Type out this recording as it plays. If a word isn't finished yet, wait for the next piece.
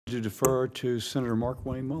To defer to Senator Mark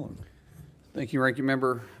Wayne Mullen. Thank you, Ranking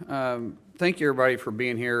Member. Thank you, everybody, for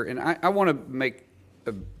being here. And I want to make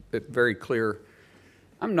it very clear,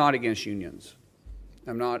 I'm not against unions.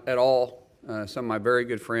 I'm not at all. Some of my very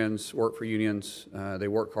good friends work for unions. They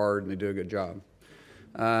work hard and they do a good job.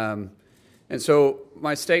 And so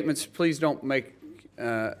my statements, please don't make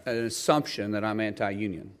an assumption that I'm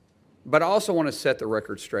anti-union. But I also want to set the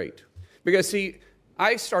record straight. Because, see,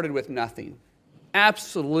 I started with nothing.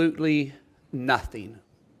 Absolutely nothing.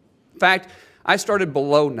 In fact, I started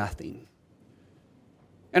below nothing.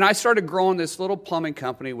 And I started growing this little plumbing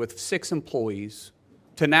company with 6 employees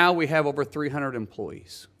to now we have over 300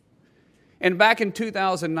 employees. And back in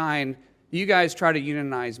 2009, you guys tried to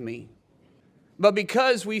unionize me. But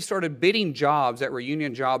because we started bidding jobs that were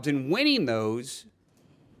union jobs and winning those,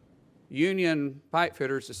 union pipe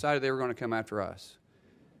fitters decided they were going to come after us.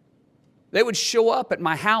 They would show up at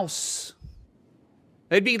my house.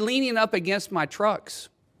 They'd be leaning up against my trucks.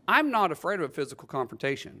 I'm not afraid of a physical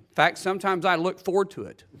confrontation. In fact, sometimes I look forward to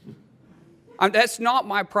it. That's not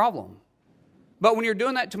my problem. But when you're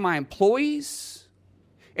doing that to my employees,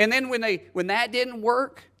 and then when that didn't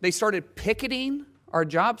work, they started picketing our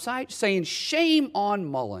job site, saying, shame on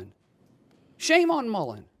Mullen. Shame on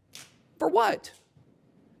Mullen. For what?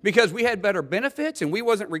 Because we had better benefits and we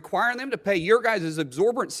wasn't requiring them to pay your guys'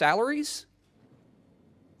 exorbitant salaries?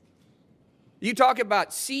 You talk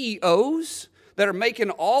about CEOs that are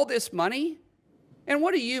making all this money, and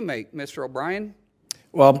what do you make, Mr. O'Brien?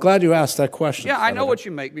 Well, I'm glad you asked that question. Yeah, I know what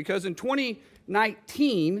you make, because in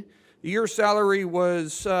 2019, your salary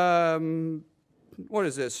was, what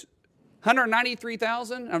is this,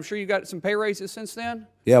 $193,000? I'm sure you got some pay raises since then.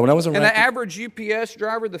 Yeah, when I was a And the average UPS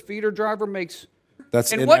driver, the feeder driver, makes...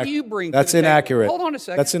 And what do you bring to the table? Inaccurate. Hold on a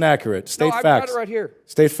second. That's inaccurate. State facts. I've got it right here.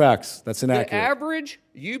 State facts. That's inaccurate. The average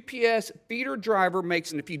UPS feeder driver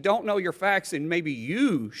makes, and if you don't know your facts, then maybe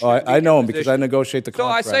you should. I know them because I negotiate the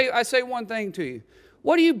contract. So I say one thing to you.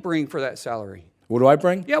 What do you bring for that salary? What do I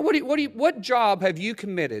bring? Yeah. What job have you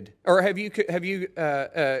committed, or have you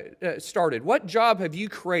started? What job have you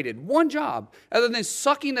created? One job, other than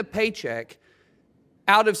sucking the paycheck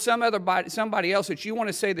out of somebody else that you want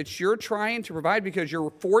to say that you're trying to provide because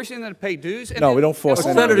you're forcing them to pay dues? No, we don't force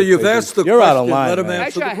them. Senator, you've asked the question. You're out of line. Let him man.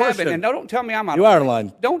 answer Actually, the question. I haven't, and don't tell me I'm out of line. You are out of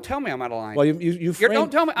line. Don't tell me I'm out of line. Well, you frame.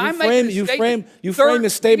 Don't tell me. I'm frame, making a you statement. frame. You frame the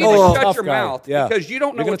statement You like need a to tough shut your guy. mouth Yeah. because you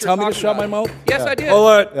don't know You're what gonna you're tell me to talking shut about. my mouth? Yes, Yeah. I did.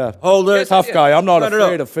 Hold it. Yeah. Hold it. Yes, I Tough did. guy. I'm not Senator,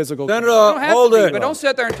 afraid of physical. Senator, You don't have hold to be, it. but don't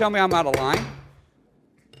sit there and tell me I'm out of line.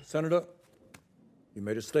 Senator, you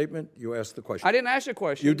made a statement. You asked the question. I didn't ask a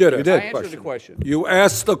question. You did. You did. I answered the question. You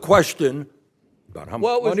asked the question about how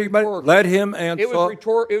Well, it much was money you made. rhetorical. Let him answer. It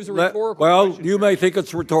was a rhetorical Well, question, you sir. may think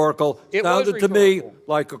it's rhetorical. It was Sounded to me rhetorical.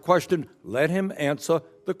 like a question. Let him answer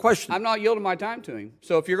the question. I'm not yielding my time to him.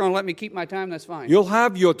 So if you're going to let me keep my time, that's fine. You'll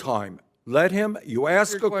have your time. Let him. You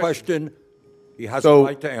ask your a question. He has So- a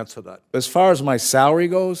right to answer that. As far as my salary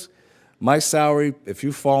goes, my salary, if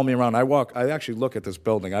you follow me around, I actually look at this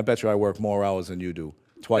building. I bet you I work more hours than you do.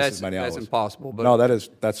 Twice as many hours. That's impossible. But No,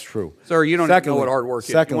 that's true. Sir, you don't even know what hard work is.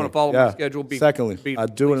 You Secondly, wanna follow my schedule, Secondly, I'll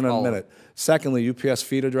do it in please a follow. minute. Secondly, UPS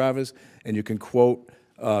feeder drivers, and you can quote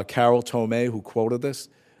Carol Tomei, who quoted this.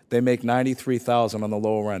 They make $93,000 on the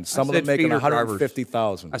lower end. Some of them said making feeder drivers.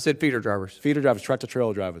 $150,000. I said feeder drivers. Feeder drivers, tractor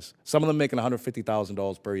trailer drivers. Some of them making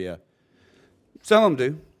 $150,000 per year. Some of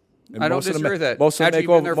them do. And I don't most of them disagree with that. most of them After make you've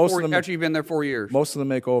been over- there most four- of them- after you've been there 4 years. Most of them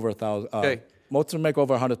make over $1,000. Okay. Most of them make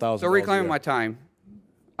over $100,000. So reclaiming my time,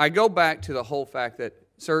 I go back to the whole fact that,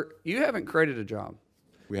 sir, you haven't created a job.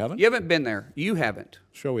 We haven't. You haven't been there. You haven't.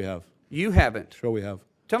 Sure, we have. You haven't. Sure, we have.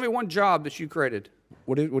 Tell me one job that you created.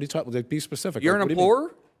 What are you talking? Be specific. You're Like, an what do you mean?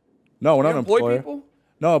 employer? No, we're not You an employ employer. people?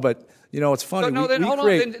 No, but it's funny. So, no, then hold on,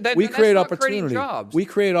 then we that's create not creating opportunity. jobs. We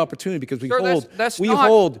create opportunity because we Sir, hold that's we not-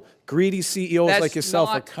 hold greedy CEOs That's like yourself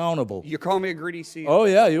not- accountable. You're calling me a greedy CEO. Oh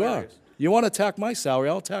yeah, you are. Hilarious. You want to attack my salary?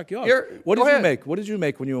 I'll attack yours. What go did you ahead. make? What did you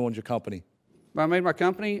make when you owned your company? When I made my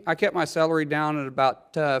company, I kept my salary down at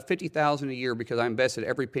about $50,000 a year because I invested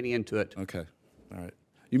every penny into it. Okay, all right.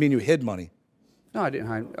 You mean you hid money? No, I didn't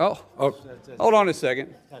hide. Oh, hold on a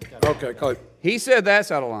second. Okay, go ahead. He said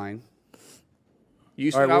that's out of line. You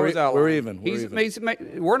said right, I we're was out of we're line. even, we're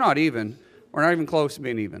even. We're not even. We're not even close to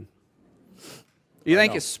being even. You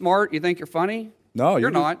think it's smart? You think you're funny? No,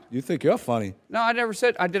 you're not. You think you're funny? No, I never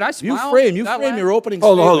said. Did I smile? You frame Did I your laugh? opening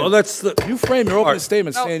Hold statement. on. That's the. You frame your opening right.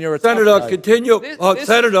 statement No, saying you're a Senator, tough guy. continue. This-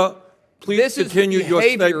 Senator, Please continue your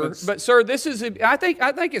statements. But sir, I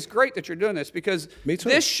think it's great that you're doing this because Me too.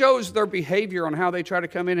 this shows their behavior on how they try to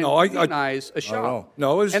come in and unionize a shop.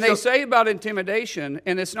 No, it's and they say about intimidation,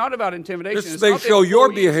 and it's not about intimidation. They show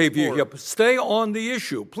your behavior here. Stay on the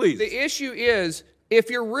issue, please. The issue is,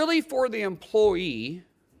 if you're really for the employee,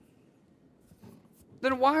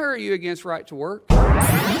 then why are you against right to work?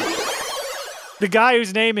 The guy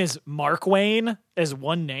whose name is Mark Wayne as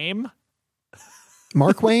one name.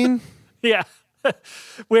 Mark Wayne? Yeah.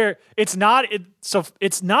 Where it's not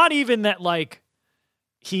even that like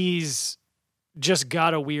he's just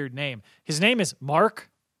got a weird name. His name is Mark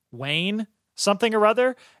Wayne something or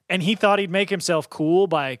other, and he thought he'd make himself cool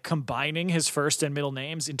by combining his first and middle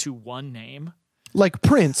names into one name. Like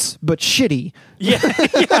Prince, but shitty. Yeah,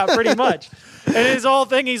 pretty much. And his whole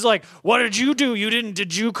thing, he's like, "What did you do?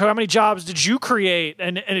 How many jobs did you create?"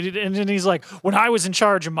 And then he's like, "When I was in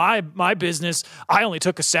charge of my business, I only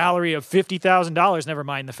took a salary of $50,000. Never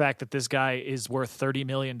mind the fact that this guy is worth $30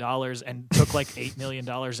 million and took like $8 million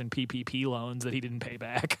in PPP loans that he didn't pay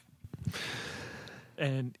back.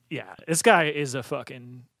 And yeah, this guy is a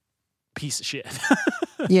fucking piece of shit.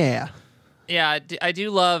 Yeah. Yeah, I do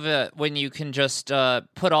love when you can just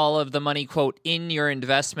put all of the money, quote, in your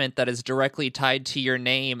investment that is directly tied to your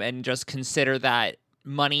name and just consider that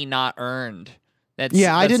money not earned.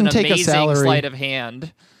 I didn't take a salary. Amazing sleight of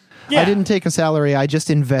hand. Yeah. I didn't take a salary. I just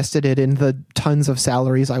invested it in the tons of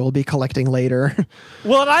salaries I will be collecting later.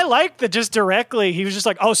 Well, and I like that just directly, he was just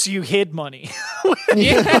like, "Oh, so you hid money."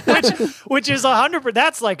 which is 100%.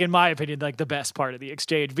 That's like, in my opinion, like the best part of the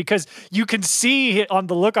exchange, because you can see on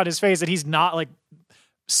the look on his face that he's not like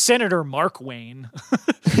Senator Mark Wayne.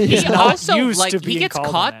 He also used like to he being gets called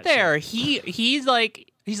caught that there. shit. He's like,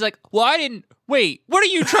 "Well, I didn't." Wait, what are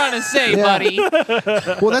you trying to say, buddy?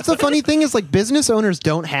 Well, that's the funny thing is, like, business owners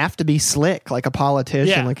don't have to be slick like a politician.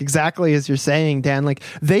 Yeah. Like, exactly as you're saying, Dan. Like,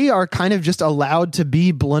 they are kind of just allowed to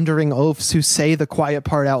be blundering oafs who say the quiet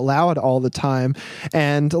part out loud all the time.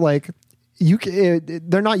 And, like,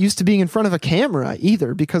 they're not used to being in front of a camera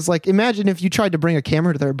either, because, like, imagine if you tried to bring a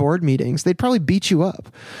camera to their board meetings, they'd probably beat you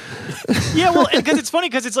up. Yeah, well, because it's funny,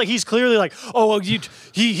 because it's like he's clearly like, "Oh, well,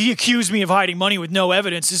 he accused me of hiding money with no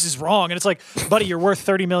evidence. This is wrong." And it's like, buddy, you're worth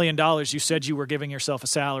 $30 million. You said you were giving yourself a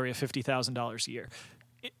salary of $50,000 a year.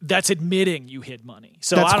 That's admitting you hid money.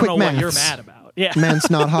 So That's I don't know quick what you're maths. mad about. Yeah. Man's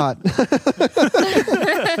not hot.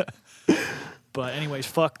 But anyways,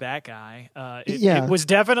 fuck that guy. Yeah. It was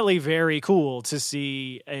definitely very cool to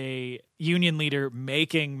see a union leader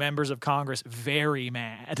making members of Congress very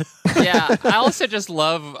mad. Yeah, I also just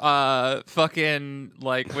love fucking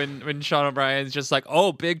like when Sean O'Brien's just like,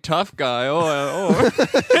 "Oh, big tough guy." Oh.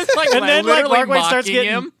 It's like, And then, like, literally Mark Wayne starts mocking getting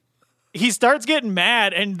him. He starts getting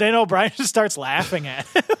mad, and then O'Brien just starts laughing at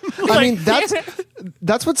him. I mean,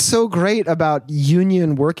 that's what's so great about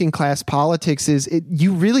union working class politics is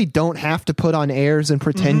you really don't have to put on airs and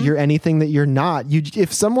pretend you're anything that you're not.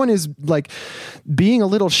 If someone is like being a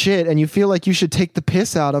little shit and you feel like you should take the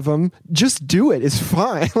piss out of them, just do it. It's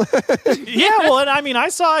fine. Yeah, well, and I mean, I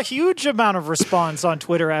saw a huge amount of response on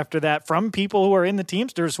Twitter after that from people who are in the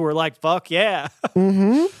Teamsters who were like, "Fuck yeah."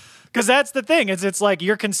 Mm-hmm. Because that's the thing. It's like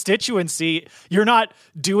your constituency, you're not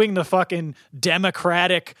doing the fucking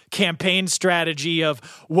Democratic campaign strategy of,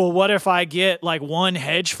 well, what if I get like one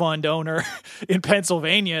hedge fund owner in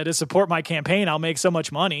Pennsylvania to support my campaign? I'll make so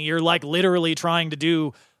much money. You're like literally trying to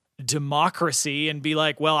do democracy and be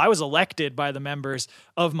like, well, I was elected by the members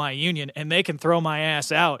of my union and they can throw my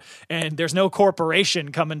ass out and there's no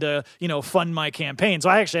corporation coming to, fund my campaign. So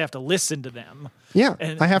I actually have to listen to them. Yeah,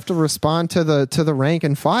 And I have to respond to the rank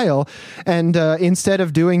and file, and instead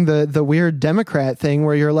of doing the weird Democrat thing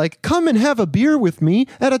where you're like, "Come and have a beer with me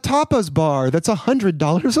at a tapas bar that's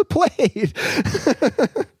 $100 a plate."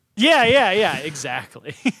 Yeah,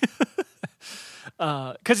 exactly.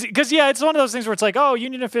 Because it's one of those things where it's like, oh,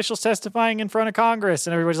 union officials testifying in front of Congress,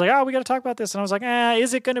 and everybody's like, oh, we got to talk about this, and I was like,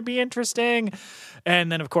 is it going to be interesting?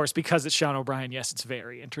 And then, of course, because it's Sean O'Brien, yes, it's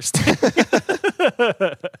very interesting.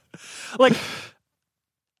 Like,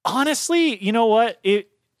 honestly, you know what?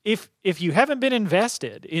 If you haven't been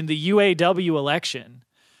invested in the UAW election,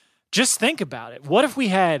 just think about it. What if we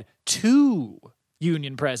had two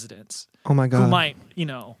union presidents? Oh my God. Who might,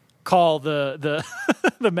 call the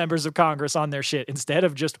the members of Congress on their shit instead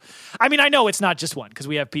of just, I mean, I know it's not just one, because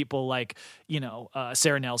we have people like,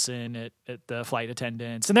 Sarah Nelson at the flight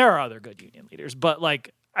attendants, and there are other good union leaders, but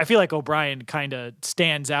like, I feel like O'Brien kind of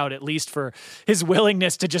stands out at least for his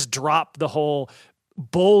willingness to just drop the whole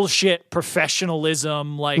bullshit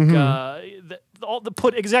professionalism, like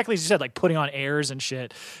exactly as you said, like putting on airs and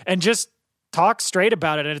shit, and just talks straight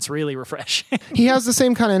about it, and it's really refreshing. He has the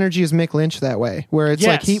same kind of energy as Mick Lynch that way, where it's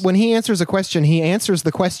like when he answers a question, he answers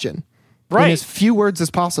the question right in as few words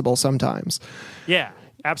as possible sometimes. Yeah,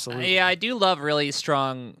 absolutely. Yeah, I do love really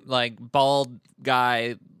strong, like, bald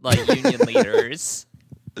guy, like, union leaders.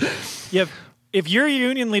 Yeah, if your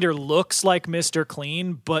union leader looks like Mr.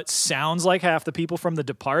 Clean but sounds like half the people from The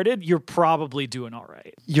Departed, you're probably doing all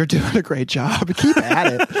right. You're doing a great job. Keep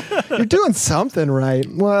at it. You're doing something right.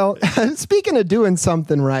 Well, speaking of doing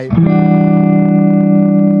something right.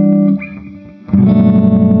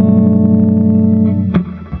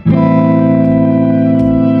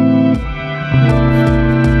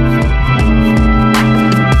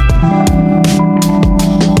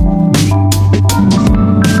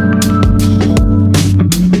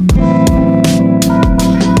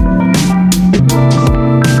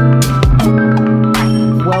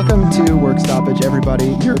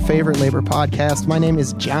 Your favorite labor podcast. My name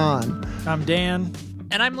is John. I'm Dan.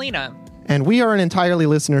 And I'm Lena. And we are an entirely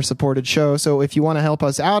listener-supported show, so if you want to help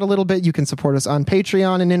us out a little bit, you can support us on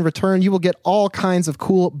Patreon, and in return, you will get all kinds of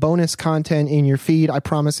cool bonus content in your feed. I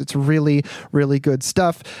promise it's really, really good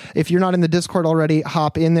stuff. If you're not in the Discord already,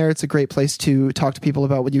 hop in there. It's a great place to talk to people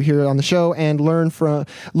about what you hear on the show and learn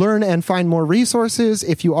and find more resources.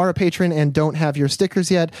 If you are a patron and don't have your stickers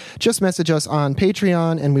yet, just message us on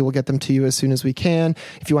Patreon, and we will get them to you as soon as we can.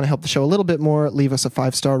 If you want to help the show a little bit more, leave us a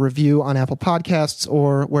 5-star review on Apple Podcasts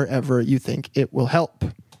or wherever you think it will help.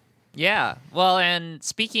 Yeah. Well, and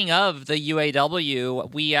speaking of the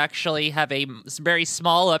UAW, we actually have a very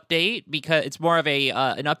small update because it's more of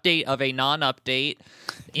an update of a non-update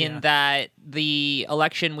in that the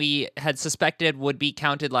election we had suspected would be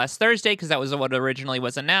counted last Thursday because that was what originally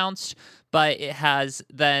was announced, but it has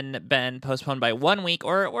then been postponed by 1 week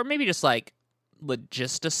or maybe just like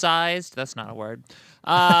logisticized. That's not a word.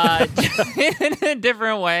 In a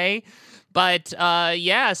different way. But,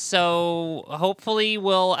 so hopefully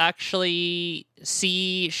we'll actually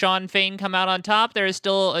see Sean Fain come out on top. There is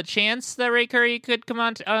still a chance that Ray Curry could come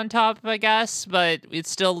on top, I guess, but it's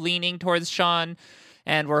still leaning towards Sean,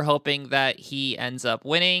 and we're hoping that he ends up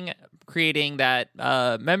winning, creating that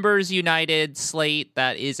Members United slate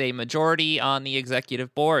that is a majority on the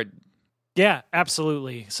executive board. Yeah,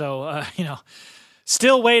 absolutely. So,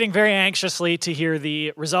 still waiting very anxiously to hear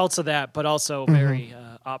the results of that, but also very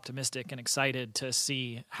optimistic and excited to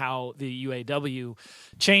see how the UAW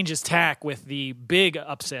changes tack with the big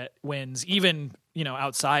upset wins, even,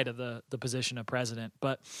 outside of the position of president.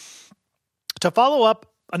 But to follow up,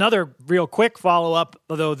 another real quick follow-up,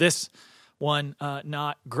 although this one,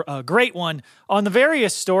 not a great one, on the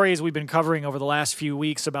various stories we've been covering over the last few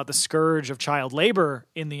weeks about the scourge of child labor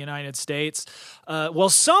in the United States.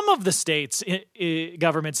 Some of the states,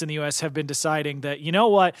 governments in the U.S. have been deciding that, you know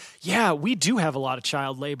what, yeah, we do have a lot of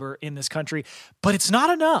child labor in this country, but it's not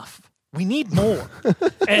enough. We need more.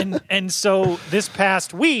 and so this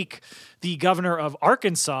past week, the governor of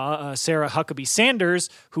Arkansas, Sarah Huckabee Sanders,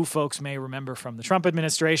 who folks may remember from the Trump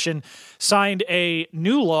administration, signed a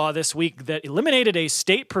new law this week that eliminated a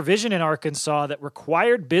state provision in Arkansas that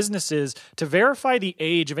required businesses to verify the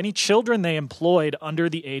age of any children they employed under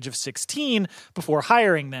the age of 16 before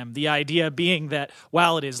hiring them. The idea being that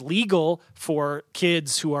while it is legal for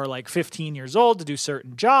kids who are like 15 years old to do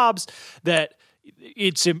certain jobs, that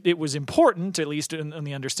it was important, at least in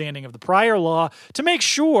the understanding of the prior law, to make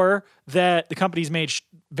sure that the companies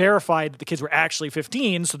verified that the kids were actually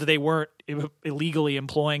 15 so that they weren't illegally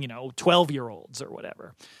employing, 12-year-olds or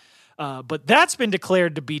whatever. But that's been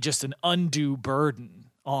declared to be just an undue burden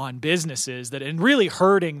on businesses and really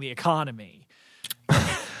hurting the economy.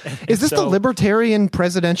 Is this the Libertarian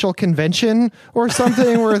Presidential Convention or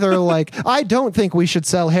something where they're like, I don't think we should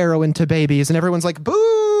sell heroin to babies, and everyone's like,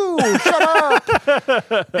 boo, shut up.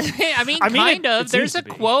 I mean, kind of. There's a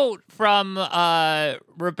quote from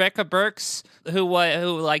Rebecca Burks who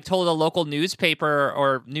told a local newspaper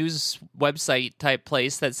or news website type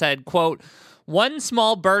place that said, quote, "One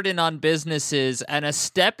small burden on businesses and a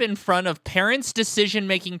step in front of parents'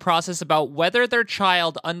 decision-making process about whether their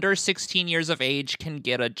child under 16 years of age can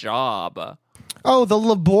get a job." Oh, the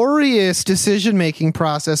laborious decision-making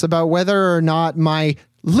process about whether or not my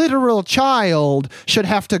literal child should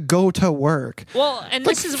have to go to work. Well, and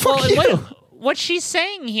this is what she's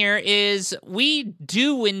saying here is we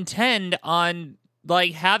do intend on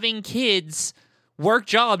having kids work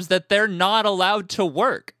jobs that they're not allowed to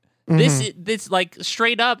work. This like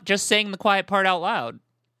straight up just saying the quiet part out loud.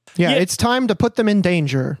 Yeah, it's time to put them in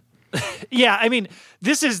danger. Yeah, I mean,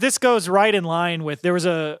 this goes right in line with, there was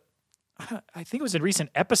I think it was a recent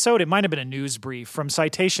episode. It might have been a news brief from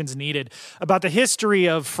Citations Needed about the history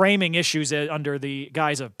of framing issues under the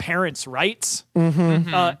guise of parents' rights. And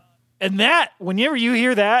that, whenever you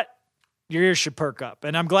hear that, your ears should perk up.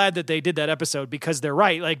 And I'm glad that they did that episode because they're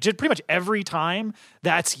right. Like, just pretty much every time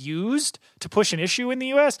that's used to push an issue in the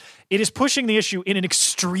U.S., it is pushing the issue in an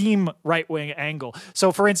extreme right-wing angle.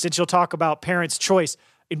 So, for instance, you'll talk about parents' choice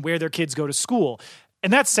in where their kids go to school.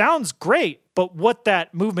 And that sounds great, but what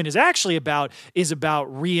that movement is actually about is about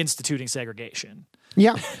reinstituting segregation.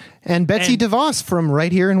 Yeah. And Betsy DeVos from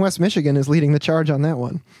right here in West Michigan is leading the charge on that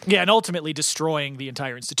one. Yeah, and ultimately destroying the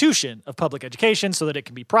entire institution of public education so that it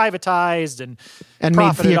can be privatized and made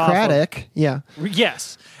profited off of. theocratic. Yeah.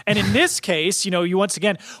 Yes. And in this case, you once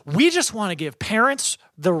again, we just want to give parents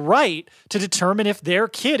the right to determine if their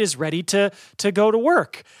kid is ready to go to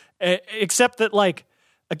work. Except that, like,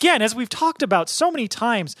 again, as we've talked about so many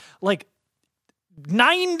times, like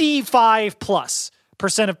 95+%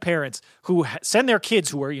 of parents who send their kids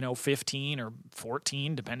who are, 15 or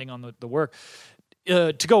 14, depending on the work,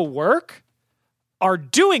 to go work are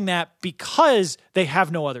doing that because they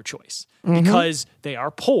have no other choice. Because they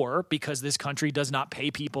are poor, because this country does not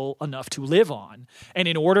pay people enough to live on. And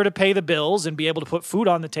in order to pay the bills and be able to put food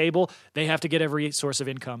on the table, they have to get every source of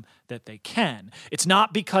income that they can. It's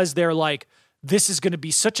not because they're like, this is going to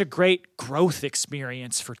be such a great growth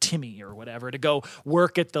experience for Timmy or whatever to go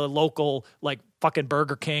work at the local, like, fucking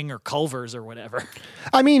Burger King or Culver's or whatever.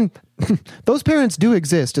 I mean, those parents do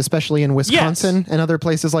exist, especially in Wisconsin and other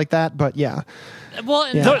places like that. But yeah.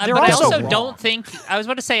 Well, Yeah. They're but I also also wrong. don't think, I was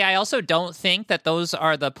about to say, I also don't think that those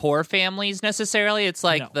are the poor families necessarily. It's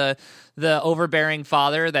like the overbearing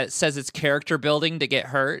father that says it's character building to get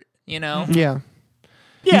hurt, Yeah. Yeah,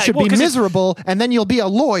 You should well, be 'cause miserable and then you'll be a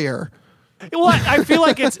lawyer. Well, I feel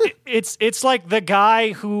like it's like the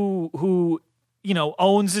guy who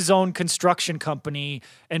owns his own construction company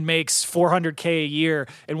and makes $400K a year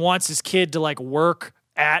and wants his kid to, like, work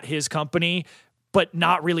at his company but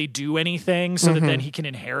not really do anything so that then he can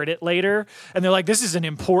inherit it later. And they're like, this is an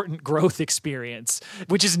important growth experience,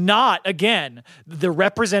 which is not, again, the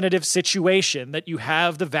representative situation that you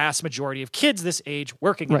have the vast majority of kids this age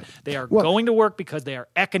working in. They are going to work because they are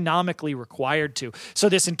economically required to. So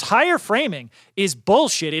this entire framing is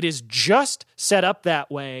bullshit. It is just set up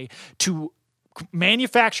that way to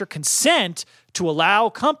manufacture consent to allow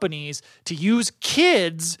companies to use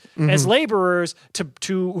kids as laborers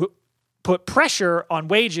to put pressure on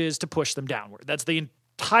wages to push them downward. That's the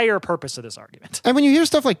entire purpose of this argument. And when you hear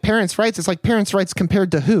stuff like parents' rights, it's like parents' rights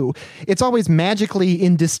compared to who? It's always magically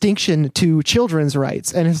in distinction to children's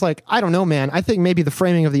rights. And it's like, I don't know, man. I think maybe the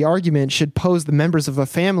framing of the argument should pose the members of a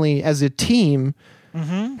family as a team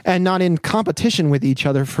and not in competition with each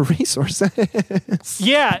other for resources.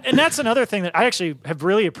 Yeah, and that's another thing that I actually have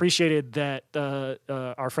really appreciated that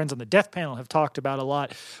our friends on the death panel have talked about a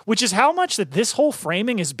lot, which is how much that this whole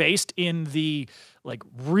framing is based in the, like,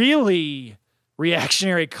 really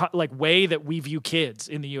reactionary way that we view kids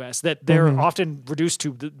in the U.S., that they're often reduced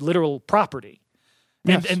to the literal property.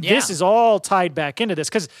 And this is all tied back into this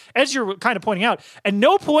because, as you're kind of pointing out, at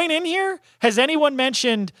no point in here has anyone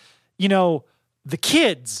mentioned, the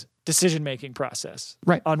kids' decision-making process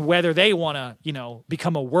on whether they want to,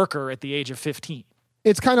 become a worker at the age of 15.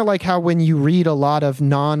 It's kind of like how when you read a lot of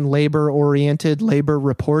non-labor-oriented labor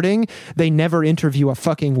reporting, they never interview a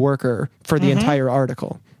fucking worker for the entire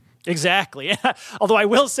article. Exactly. Although I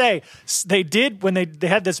will say they did when they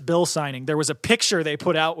had this bill signing, there was a picture they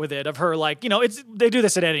put out with it of her, like, they do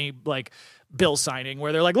this at any, like, bill signing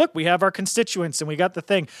where they're like, look, we have our constituents and we got the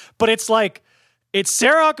thing. But it's like, it's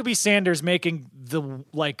Sarah Huckabee Sanders making the,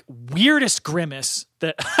 like, weirdest grimace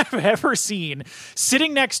that I've ever seen,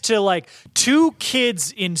 sitting next to, like, two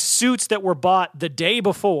kids in suits that were bought the day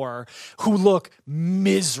before who look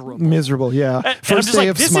miserable. Miserable, yeah. And First day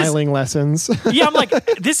of smiling lessons. Yeah, I'm like,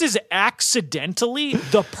 this is accidentally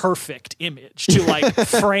the perfect image to, like,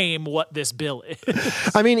 frame what this bill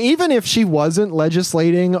is. I mean, even if she wasn't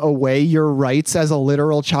legislating away your rights as a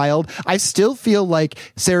literal child, I still feel like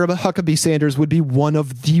Sarah Huckabee Sanders would be one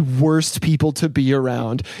of the worst people to be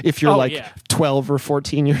around if you're 12 or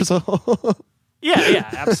 14 years old. Yeah,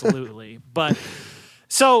 absolutely. But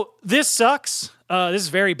so this sucks. This is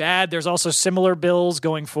very bad. There's also similar bills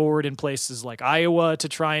going forward in places like Iowa to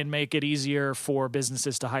try and make it easier for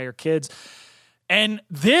businesses to hire kids. And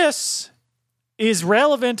this is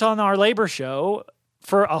relevant on our labor show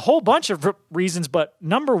for a whole bunch of reasons, but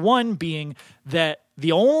number one being that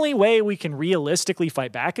the only way we can realistically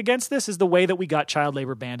fight back against this is the way that we got child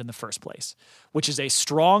labor banned in the first place, which is a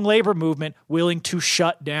strong labor movement willing to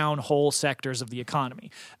shut down whole sectors of the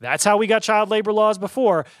economy. That's how we got child labor laws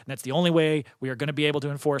before, and that's the only way we are going to be able to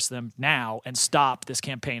enforce them now and stop this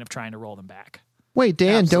campaign of trying to roll them back. Wait,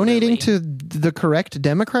 Dan, Absolutely. donating to the correct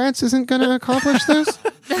Democrats isn't going to accomplish this?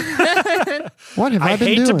 What have I been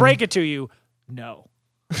hate doing? to break it to you, no.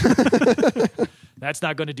 That's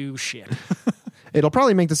not going to do shit. It'll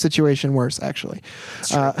probably make the situation worse, actually.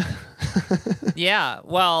 Yeah,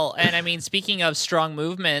 well, and I mean, speaking of strong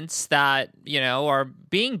movements that, are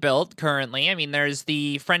being built currently, I mean, there's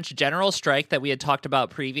the French general strike that we had talked about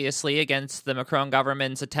previously against the Macron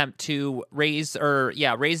government's attempt to raise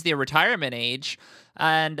the retirement age.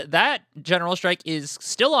 And that general strike is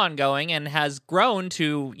still ongoing and has grown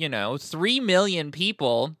to, 3 million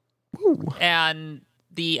people. Ooh. And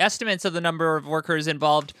the estimates of the number of workers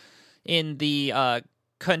involved in the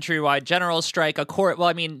countrywide general strike,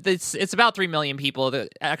 it's about 3 million people. The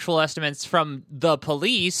actual estimates from the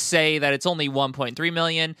police say that it's only 1.3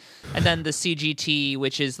 million. And then the CGT,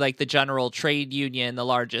 which is like the general trade union, the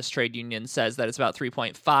largest trade union, says that it's about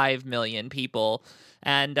 3.5 million people.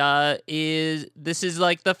 And this is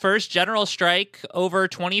like the first general strike over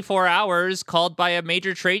 24 hours called by a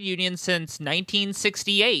major trade union since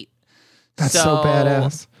 1968. That's so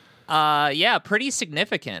badass. Yeah, pretty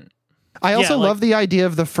significant. I also love the idea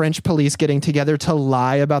of the French police getting together to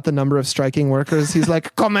lie about the number of striking workers. He's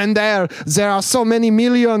like, Commander, there are so many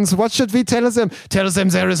millions. What should we tell them? Tell them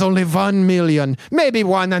there is only 1 million, maybe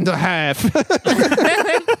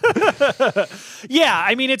 1.5. Yeah,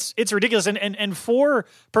 I mean, it's ridiculous. And for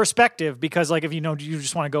perspective, because like if you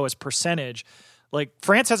just want to go as percentage, like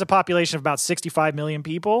France has a population of about 65 million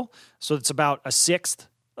people. So it's about a sixth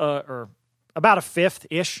or about a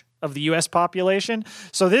fifth-ish of the U.S. population.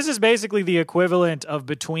 So this is basically the equivalent of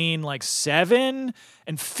between like 7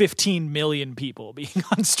 and 15 million people being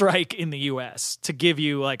on strike in the U.S., to give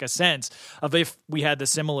you like a sense of if we had the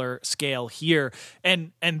similar scale here.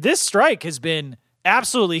 And this strike has been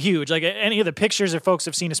absolutely huge. Like any of the pictures that folks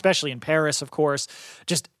have seen, especially in Paris, of course,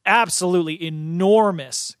 just absolutely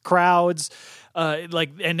enormous crowds.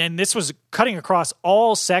 And then this was cutting across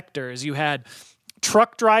all sectors. You had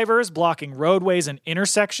truck drivers blocking roadways and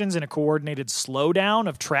intersections in a coordinated slowdown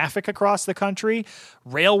of traffic across the country.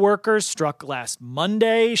 Rail workers struck last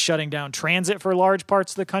Monday, shutting down transit for large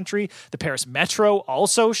parts of the country. The Paris Metro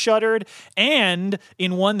also shuttered. And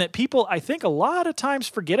in one that people, I think, a lot of times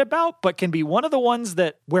forget about, but can be one of the ones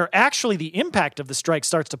where actually the impact of the strike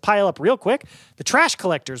starts to pile up real quick, the trash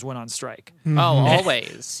collectors went on strike. Oh,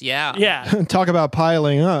 always. Yeah. Yeah. Talk about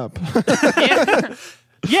piling up. Yeah.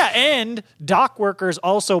 Yeah, and dock workers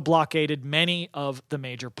also blockaded many of the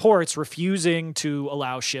major ports, refusing to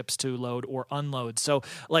allow ships to load or unload. So,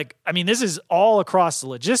 this is all across the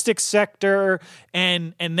logistics sector.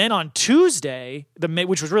 And then on Tuesday,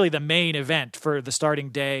 which was really the main event for the starting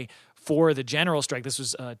day for the general strike, this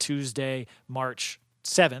was Tuesday, March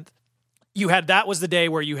 7th. That was the day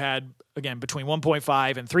where you had, again, between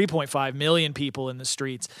 1.5 and 3.5 million people in the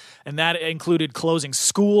streets. And that included closing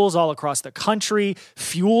schools all across the country.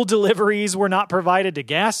 Fuel deliveries were not provided to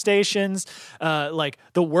gas stations. The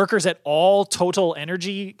workers at all Total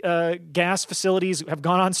Energy gas facilities have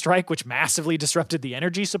gone on strike, which massively disrupted the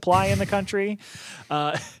energy supply in the country.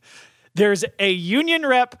 There's a union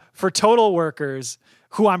rep for Total Workers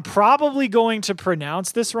who I'm probably going to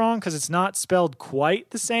pronounce this wrong because it's not spelled quite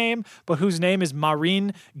the same, but whose name is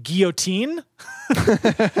Marine Guillotine,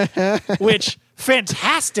 which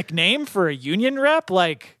fantastic name for a union rep.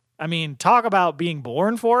 Talk about being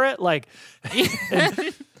born for it.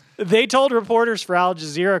 They told reporters for Al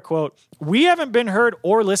Jazeera, quote, "We haven't been heard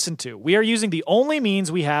or listened to. We are using the only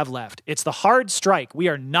means we have left. It's the hard strike. We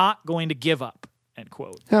are not going to give up," end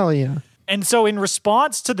quote. Hell yeah. And so in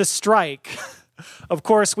response to the strike, of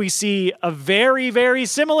course, we see a very, very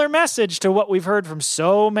similar message to what we've heard from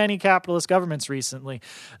so many capitalist governments recently.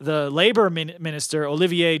 The labor minister,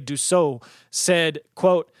 Olivier Dussault, said,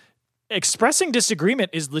 quote, "Expressing disagreement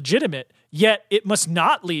is legitimate, yet it must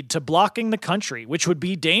not lead to blocking the country, which would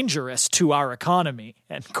be dangerous to our economy,"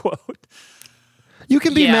 end quote. You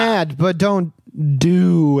can be Yeah. mad, but don't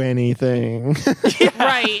do anything.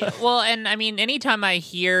 Right. Well, and I mean, anytime I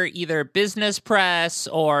hear either business press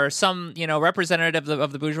or some, representative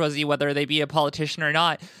of the bourgeoisie, whether they be a politician or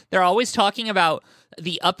not, they're always talking about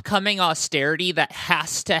the upcoming austerity that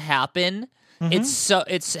has to happen. Mm-hmm.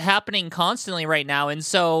 It's happening constantly right now. And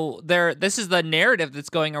so this is the narrative that's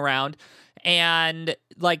going around. And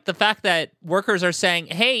the fact that workers are saying,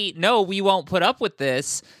 hey, no, we won't put up with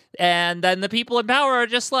this. And then the people in power are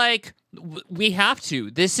just like, we have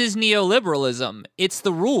to. This is neoliberalism. It's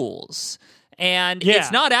the rules. And Yeah.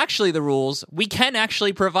 it's not actually the rules. We can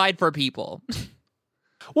actually provide for people.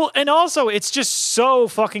 Well, and also it's just so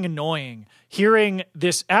fucking annoying hearing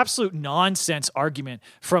this absolute nonsense argument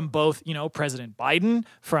from both, President Biden,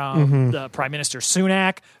 from the Prime Minister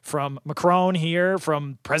Sunak, from Macron here,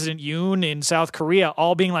 from President Yoon in South Korea,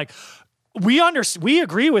 all being like, we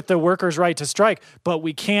agree with the workers' right to strike, but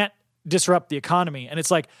we can't disrupt the economy. And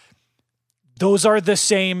it's like, those are the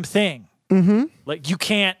same thing. Mm-hmm. Like you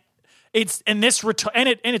can't. It's extra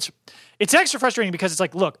frustrating because it's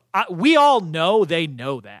like, look, we all know they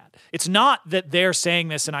know that. It's not that they're saying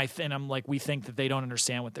this, and I'm like, we think that they don't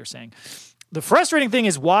understand what they're saying. The frustrating thing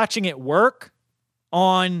is watching it work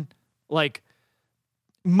on like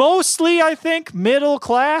mostly, I think, middle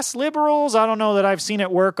class liberals. I don't know that I've seen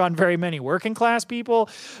it work on very many working class people,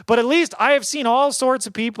 but at least I have seen all sorts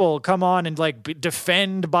of people come on and like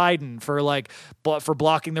defend Biden for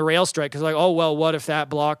blocking the rail strike because like, oh well, what if that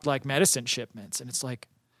blocked like medicine shipments? And it's like,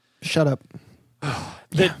 Shut up.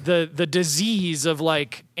 the disease of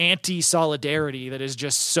like anti-solidarity that is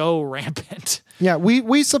just so rampant. Yeah,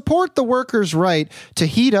 we support the workers' right to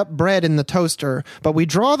heat up bread in the toaster, but we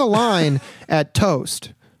draw the line at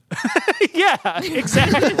toast. Yeah,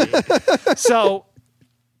 exactly. So,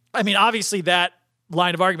 I mean, obviously that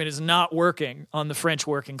line of argument is not working on the French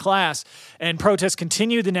working class, and protests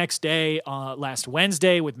continued the next day, last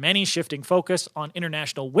Wednesday, with many shifting focus on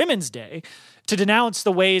International Women's Day to denounce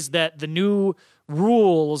the ways that the new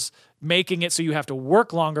rules making it so you have to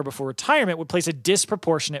work longer before retirement would place a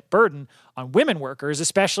disproportionate burden on women workers,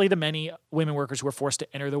 especially the many women workers who were forced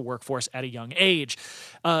to enter the workforce at a young age.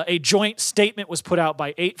 A joint statement was put out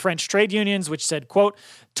by 8 French trade unions, which said, quote,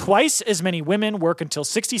 twice as many women work until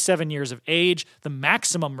 67 years of age, the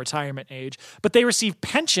maximum retirement age, but they receive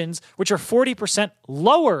pensions which are 40%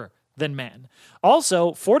 lower than men.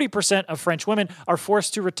 Also, 40% of French women are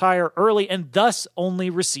forced to retire early and thus only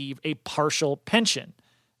receive a partial pension.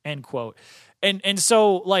 End quote. And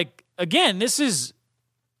so, like, again, this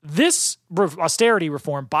austerity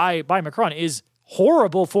reform by Macron is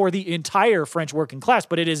horrible for the entire French working class,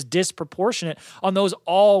 but it is disproportionate on those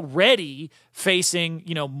already facing,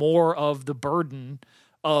 more of the burden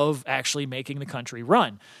of actually making the country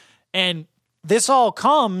run. And this all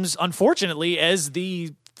comes, unfortunately, as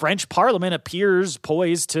the French parliament appears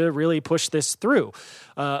poised to really push this through.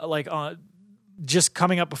 Just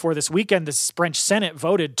coming up before this weekend, the French Senate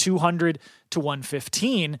voted 200 to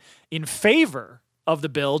 115 in favor of the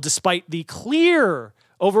bill, despite the clear,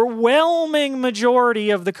 overwhelming majority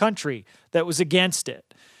of the country that was against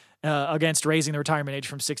it, against raising the retirement age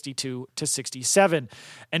from 62 to 67.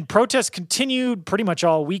 And protests continued pretty much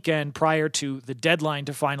all weekend prior to the deadline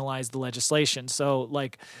to finalize the legislation. So,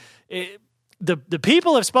 the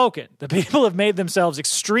people have spoken. The people have made themselves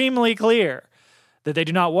extremely clear that they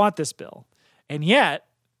do not want this bill. And yet,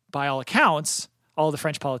 by all accounts, all the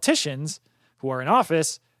French politicians who are in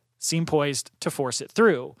office seem poised to force it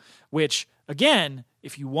through, which, again,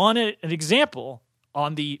 if you want an example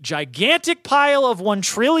on the gigantic pile of 1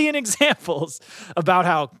 trillion examples about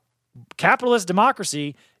how capitalist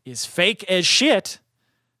democracy is fake as shit,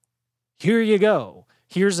 here you go.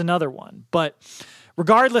 Here's another one. But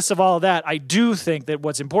regardless of all of that, I do think that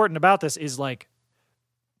what's important about this is like,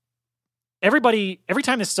 every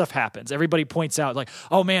time this stuff happens, everybody points out like,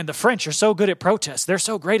 oh man, the French are so good at protests. They're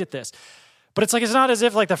so great at this. But it's like, it's not as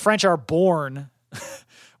if like the French are born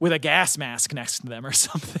with a gas mask next to them or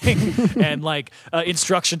something and like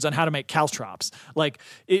instructions on how to make caltrops. Like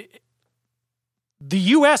the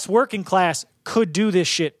U.S. working class could do this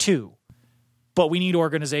shit too, but we need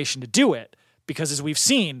organization to do it. Because as we've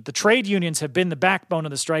seen, the trade unions have been the backbone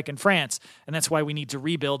of the strike in France, and that's why we need to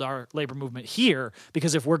rebuild our labor movement here.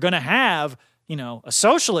 Because if we're going to have, a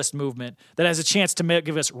socialist movement that has a chance to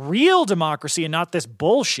give us real democracy and not this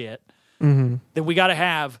bullshit, then we got to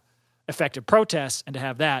have effective protests, and to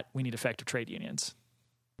have that, we need effective trade unions.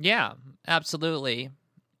 Yeah, absolutely.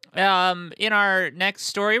 In our next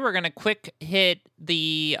story, we're going to quick hit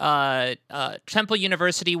the Temple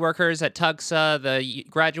University workers at Tucson, the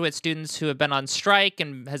graduate students who have been on strike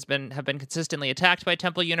and have been consistently attacked by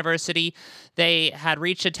Temple University. They had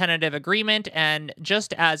reached a tentative agreement, and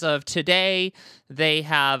just as of today, they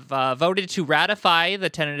have voted to ratify the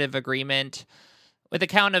tentative agreement with a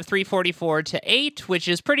count of 344 to 8, which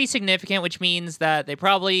is pretty significant, which means that they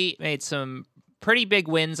probably made some pretty big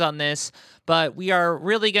wins on this, but we are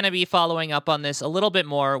really going to be following up on this a little bit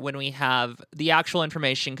more when we have the actual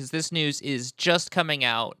information, because this news is just coming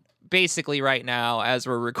out basically right now as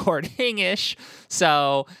we're recording-ish.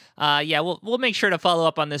 So, we'll make sure to follow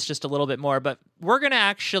up on this just a little bit more. But we're going to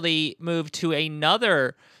actually move to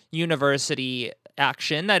another university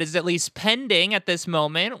action that is at least pending at this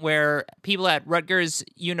moment, where people at Rutgers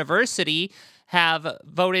University have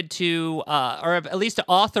voted to, or have at least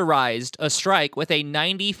authorized a strike with a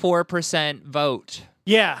 94% vote.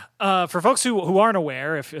 Yeah, for folks who aren't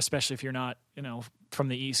aware, especially if you're not, from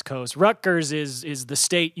the East Coast, Rutgers is the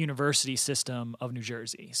state university system of New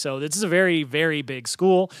Jersey. So this is a very, very big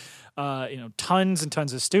school. Tons and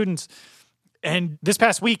tons of students. And this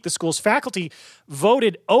past week, the school's faculty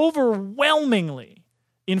voted overwhelmingly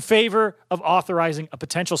in favor of authorizing a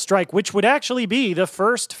potential strike, which would actually be the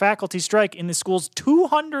first faculty strike in the school's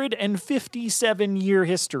 257-year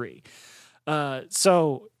history. Damn,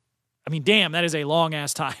 that is a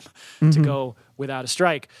long-ass time to go without a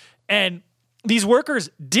strike. And these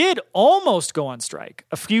workers did almost go on strike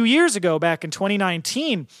a few years ago, back in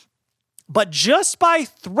 2019, but just by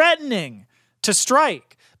threatening to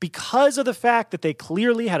strike, because of the fact that they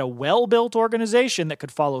clearly had a well-built organization that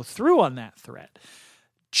could follow through on that threat,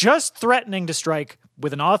 just threatening to strike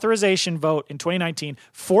with an authorization vote in 2019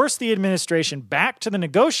 forced the administration back to the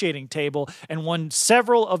negotiating table and won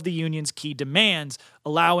several of the union's key demands,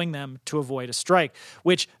 allowing them to avoid a strike,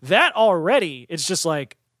 which that already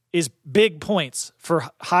is big points for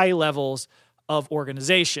high levels of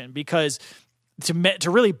organization, because to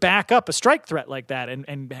really back up a strike threat like that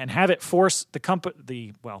and have it force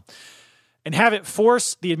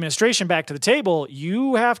force the administration back to the table,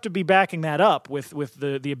 you have to be backing that up with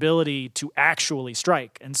the ability to actually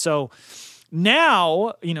strike. And so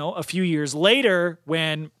now, a few years later,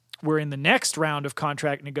 when we're in the next round of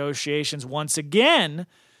contract negotiations, once again,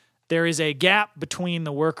 there is a gap between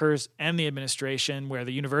the workers and the administration, where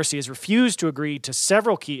the university has refused to agree to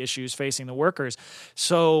several key issues facing the workers.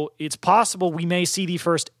 So it's possible we may see the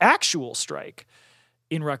first actual strike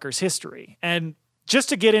in Rutgers history. And just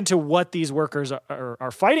to get into what these workers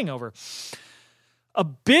are fighting over, a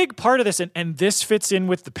big part of this, and this fits in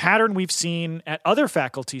with the pattern we've seen at other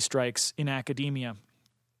faculty strikes in academia.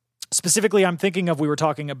 Specifically, we were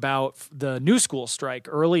talking about the New School strike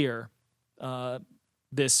earlier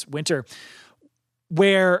this winter,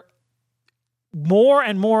 where more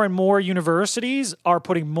and more and more universities are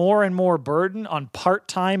putting more and more burden on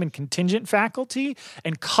part-time and contingent faculty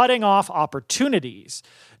and cutting off opportunities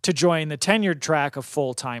to join the tenured track of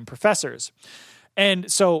full-time professors.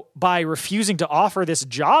 And so by refusing to offer this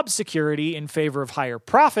job security in favor of higher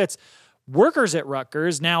profits, workers at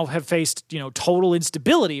Rutgers now have faced, total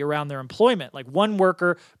instability around their employment. Like one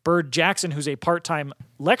worker, Bird Jackson, who's a part-time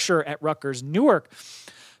lecturer at Rutgers Newark,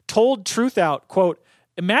 told Truthout, quote,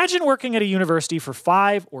 "Imagine working at a university for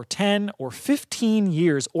 5 or 10 or 15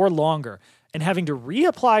 years or longer and having to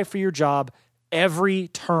reapply for your job every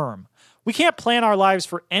term. We can't plan our lives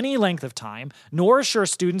for any length of time, nor assure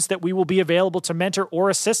students that we will be available to mentor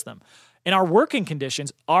or assist them. And our working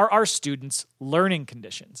conditions are our students' learning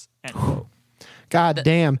conditions." End quote. God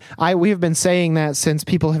damn. We have been saying that since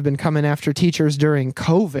people have been coming after teachers during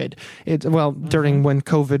COVID. During when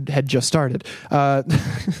COVID had just started.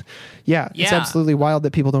 It's absolutely wild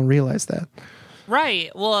that people don't realize that.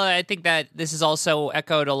 Right. Well, I think that this is also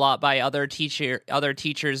echoed a lot by other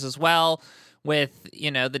teachers as well, with,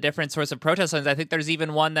 the different sorts of protest lines. I think there's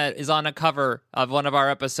even one that is on a cover of one of our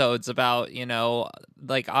episodes about,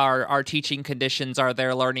 our teaching conditions are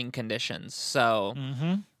their learning conditions. So...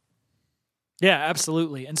 Mm-hmm. Yeah,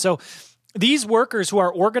 absolutely. And so these workers, who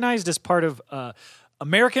are organized as part of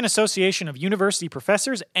American Association of University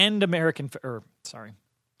Professors and they're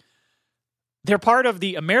part of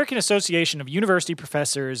the American Association of University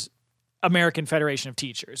Professors, American Federation of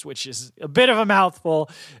Teachers, which is a bit of a mouthful.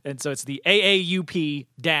 And so it's the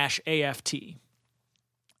AAUP-AFT.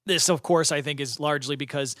 This, of course, I think is largely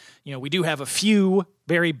because, we do have a few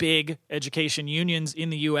very big education unions in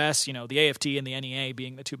the U.S., the AFT and the NEA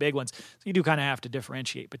being the two big ones. So you do kind of have to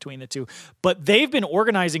differentiate between the two. But they've been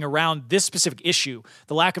organizing around this specific issue,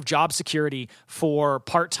 the lack of job security for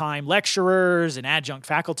part-time lecturers and adjunct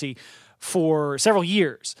faculty, for several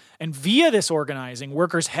years. And via this organizing,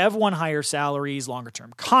 workers have won higher salaries,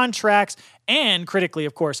 longer-term contracts, and critically,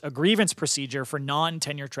 of course, a grievance procedure for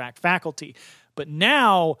non-tenure track faculty. But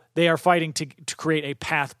now they are fighting to create a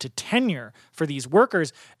path to tenure for these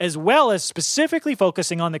workers, as well as specifically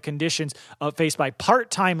focusing on the conditions faced by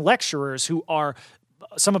part-time lecturers, who are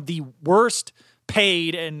some of the worst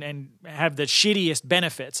paid and have the shittiest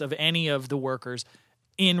benefits of any of the workers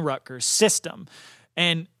in Rutgers' system.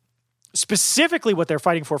 And specifically what they're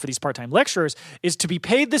fighting for these part-time lecturers is to be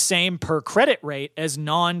paid the same per credit rate as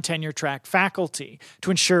non-tenure track faculty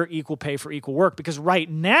to ensure equal pay for equal work. Because right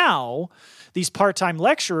now, these part-time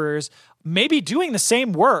lecturers may be doing the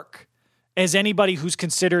same work as anybody who's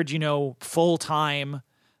considered, full-time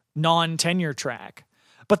non-tenure track,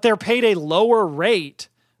 but they're paid a lower rate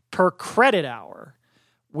per credit hour,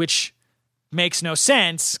 which makes no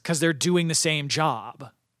sense because they're doing the same job.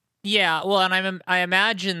 Yeah, well, and I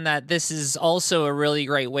imagine that this is also a really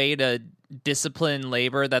great way to discipline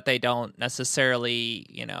labor that they don't necessarily,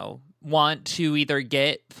 want to either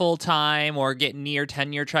get full-time or get near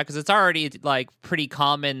tenure track, because it's already like pretty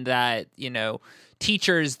common that,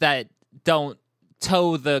 teachers that don't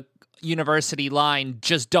toe the university line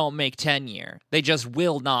just don't make tenure. They just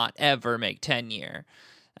will not ever make tenure.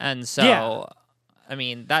 And so... Yeah. I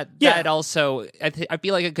mean, that also, I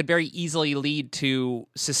feel like it could very easily lead to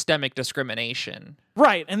systemic discrimination.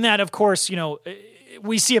 Right. And that, of course,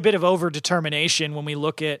 we see a bit of overdetermination when we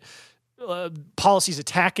look at policies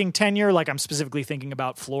attacking tenure. Like I'm specifically thinking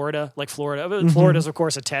about Florida. Florida's, of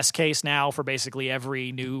course, a test case now for basically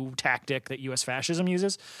every new tactic that U.S. fascism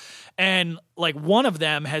uses. And like one of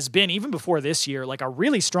them has been, even before this year, like a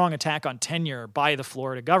really strong attack on tenure by the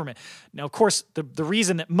Florida government. Now, of course, the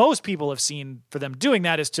reason that most people have seen for them doing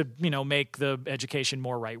that is to, make the education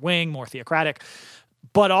more right-wing, more theocratic.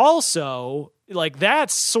 But also, like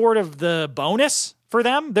that's sort of the bonus for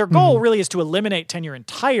them. Their goal really is to eliminate tenure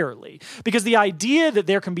entirely, because the idea that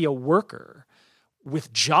there can be a worker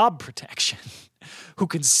with job protection who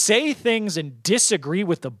can say things and disagree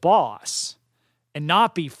with the boss and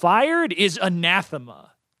not be fired is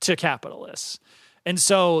anathema to capitalists. And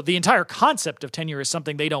so the entire concept of tenure is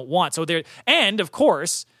something they don't want. And of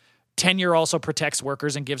course, tenure also protects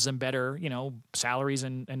workers and gives them better, salaries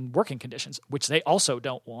and working conditions, which they also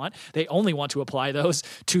don't want. They only want to apply those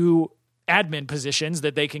to admin positions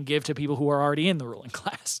that they can give to people who are already in the ruling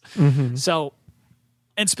class. So,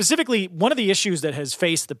 and specifically, one of the issues that has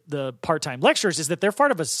faced the part-time lecturers is that they're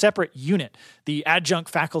part of a separate unit, the Adjunct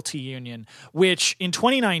Faculty Union, which in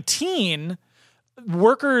 2019,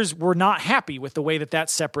 workers were not happy with the way that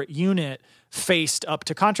separate unit faced up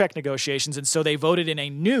to contract negotiations, and so they voted in a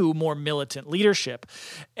new, more militant leadership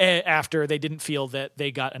after they didn't feel that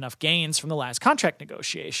they got enough gains from the last contract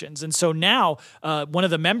negotiations. And so now one of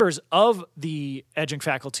the members of the Adjunct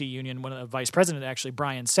Faculty Union, one of the vice president actually,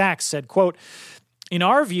 Brian Sachs, said, quote, "In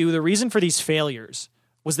our view, the reason for these failures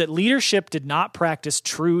was that leadership did not practice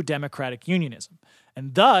true democratic unionism,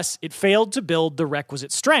 and thus it failed to build the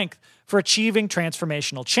requisite strength for achieving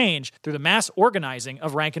transformational change through the mass organizing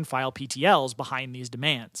of rank-and-file PTLs behind these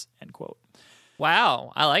demands," end quote.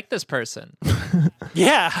 Wow, I like this person.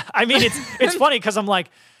 Yeah, I mean, it's funny because I'm like,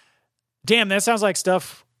 damn, that sounds like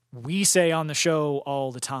stuff we say on the show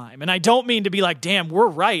all the time. And I don't mean to be like, damn, we're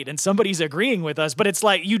right and somebody's agreeing with us, but it's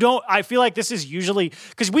like I feel like this is usually,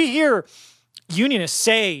 because we hear unionists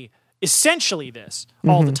say essentially this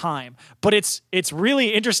all the time, but it's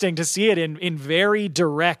really interesting to see it in very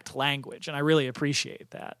direct language, and I really appreciate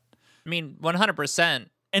that. I mean, 100%.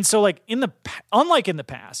 And so, like unlike in the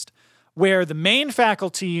past, where the main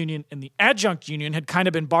faculty union and the adjunct union had kind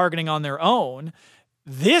of been bargaining on their own,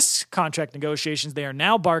 this contract negotiations, they are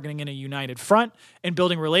now bargaining in a united front and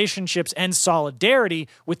building relationships and solidarity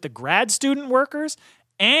with the grad student workers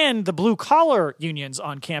and the blue-collar unions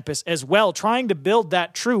on campus as well, trying to build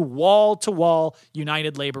that true wall-to-wall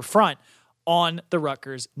united labor front on the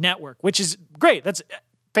Rutgers network, which is great. That's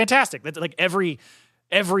fantastic. That's like every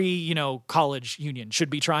college union should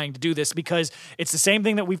be trying to do this, because it's the same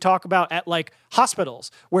thing that we've talked about at like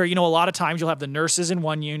hospitals, where, a lot of times you'll have the nurses in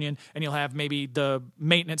one union and you'll have maybe the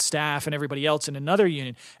maintenance staff and everybody else in another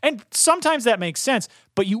union. And sometimes that makes sense,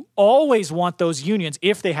 but you always want those unions,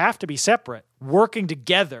 if they have to be separate, working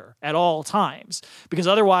together at all times, because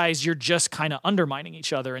otherwise you're just kind of undermining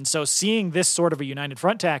each other. And so seeing this sort of a united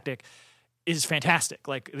front tactic is fantastic.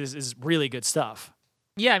 Like, this is really good stuff.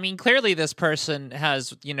 Yeah, I mean, clearly this person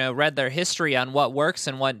has, read their history on what works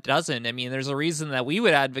and what doesn't. I mean, there's a reason that we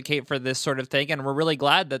would advocate for this sort of thing, and we're really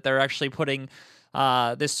glad that they're actually putting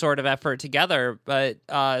this sort of effort together. But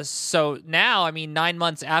so now, I mean, 9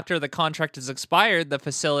 months after the contract has expired, the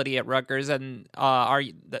facility at Rutgers and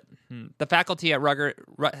the faculty at Rutgers,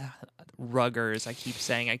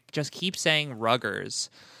 I just keep saying Rutgers.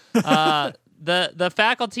 The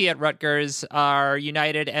faculty at Rutgers are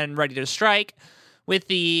united and ready to strike. With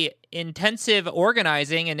the intensive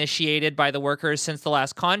organizing initiated by the workers since the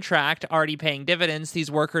last contract already paying dividends, these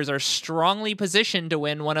workers are strongly positioned to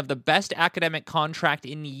win one of the best academic contract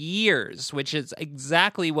in years, which is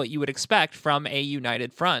exactly what you would expect from a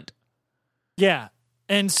united front. Yeah.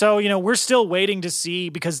 And so, we're still waiting to see,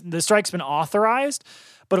 because the strike's been authorized.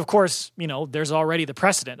 But of course, there's already the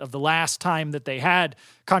precedent of the last time that they had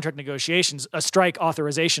contract negotiations. A strike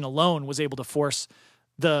authorization alone was able to force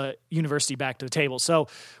the university back to the table. So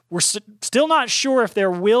we're still not sure if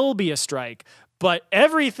there will be a strike, but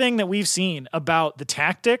everything that we've seen about the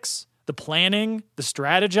tactics, the planning, the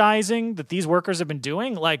strategizing that these workers have been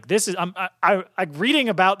doing, like this is, I'm reading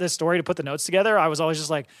about this story to put the notes together. I was always just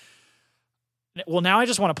like, well, now I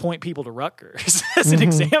just want to point people to Rutgers as an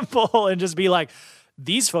example and just be like,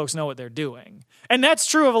 these folks know what they're doing. And that's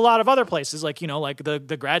true of a lot of other places, like, like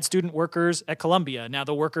the grad student workers at Columbia, now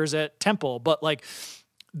the workers at Temple. But like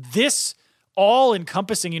this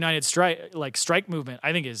all-encompassing United strike movement,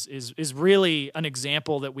 I think is really an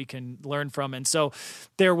example that we can learn from. And so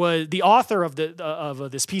there was the author of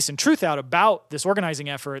this piece in Truth Out about this organizing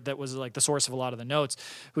effort that was like the source of a lot of the notes,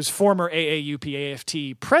 who's former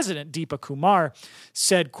AAUP-AFT president Deepa Kumar,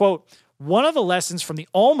 said, quote, "One of the lessons from the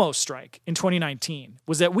almost strike in 2019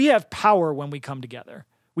 was that we have power when we come together.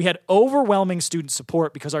 We had overwhelming student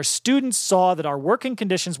support because our students saw that our working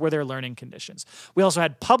conditions were their learning conditions. We also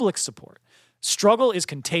had public support. Struggle is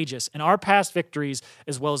contagious, and our past victories,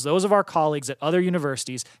 as well as those of our colleagues at other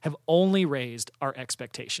universities, have only raised our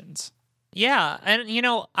expectations." Yeah, and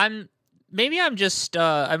I'm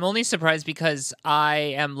only surprised because I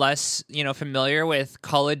am less, familiar with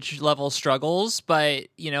college level struggles, but,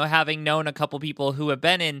 having known a couple people who have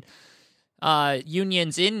been in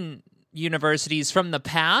unions in universities from the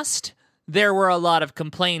past, there were a lot of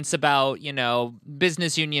complaints about,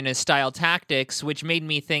 business unionist style tactics, which made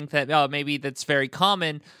me think that, maybe that's very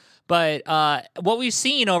common. But what we've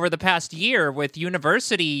seen over the past year with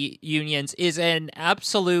university unions is an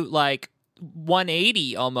absolute,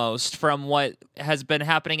 180 almost from what has been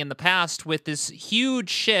happening in the past, with this huge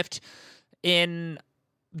shift in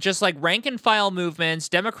just rank and file movements,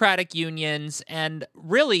 democratic unions, and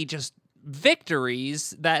really just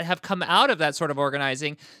victories that have come out of that sort of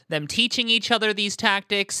organizing, them teaching each other these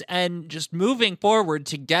tactics and just moving forward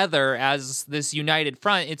together as this united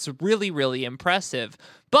front. It's really, really impressive.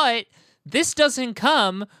 But this doesn't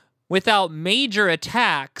come without major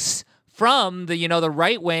attacks from the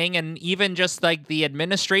right wing and even just the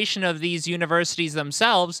administration of these universities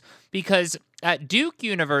themselves, because at Duke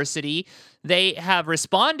University, they have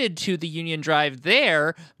responded to the union drive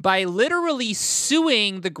there by literally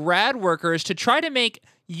suing the grad workers to try to make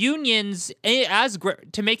unions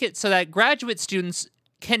to make it so that graduate students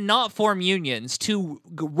cannot form unions, to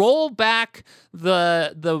roll back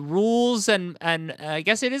the rules and I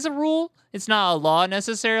guess it is a rule. It's not a law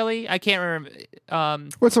necessarily. I can't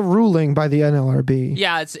remember. What's a ruling by the NLRB?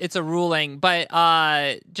 Yeah, it's a ruling, but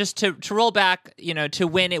just to roll back, to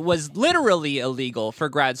when it was literally illegal for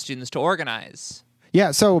grad students to organize.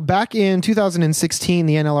 Yeah, so back in 2016,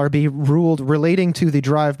 the NLRB ruled relating to the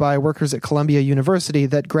drive-by workers at Columbia University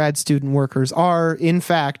that grad student workers are, in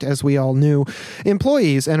fact, as we all knew,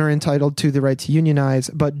 employees and are entitled to the right to unionize.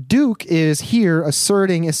 But Duke is here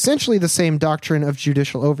asserting essentially the same doctrine of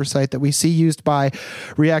judicial oversight that we see used by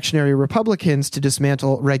reactionary Republicans to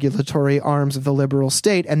dismantle regulatory arms of the liberal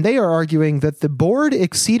state. And they are arguing that the board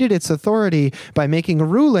exceeded its authority by making a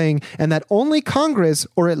ruling, and that only Congress,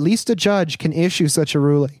 or at least a judge, can issue such a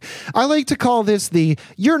ruling. I like to call this the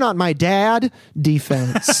 "you're not my dad"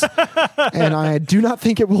 defense. And I do not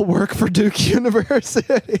think it will work for Duke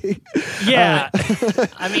University. Yeah.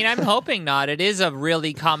 I mean, I'm hoping not. It is a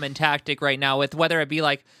really common tactic right now, with whether it be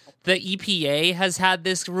the EPA has had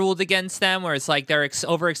this ruled against them, where it's they're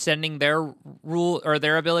overextending their rule or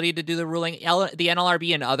their ability to do the ruling. The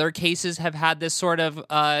NLRB and other cases have had this sort of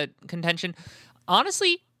contention.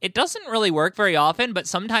 Honestly, it doesn't really work very often, but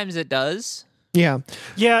sometimes it does. Yeah.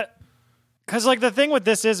 Yeah. Because the thing with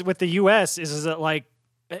this is with the U.S. is that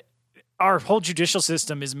our whole judicial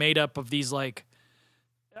system is made up of these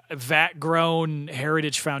vat-grown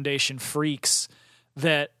Heritage Foundation freaks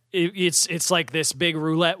that it's like this big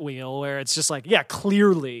roulette wheel where it's just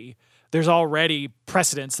clearly there's already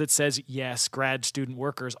precedence that says, yes, grad student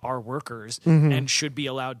workers are workers and should be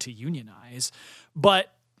allowed to unionize.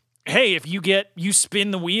 But hey, if you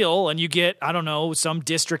spin the wheel and you get, I don't know, some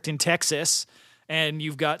district in Texas, and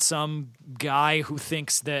you've got some guy who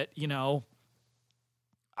thinks that,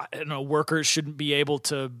 workers shouldn't be able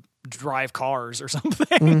to drive cars or something.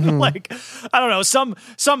 I don't know, some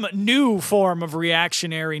new form of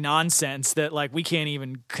reactionary nonsense that we can't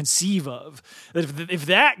even conceive of. If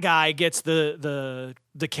that guy gets the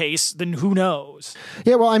case, then who knows?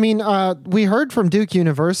 Yeah, well, I mean, we heard from Duke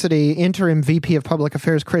University interim VP of Public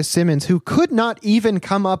Affairs Chris Simmons, who could not even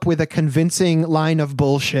come up with a convincing line of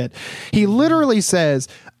bullshit. He literally says,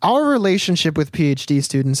 Our relationship with PhD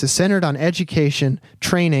students is centered on education,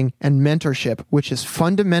 training, and mentorship, which is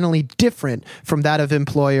fundamentally different from that of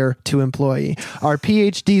employer to employee. Our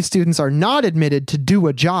PhD students are not admitted to do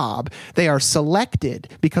a job. They are selected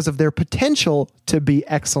because of their potential to be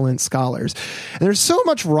excellent scholars. And there's so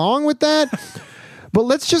much wrong with that. But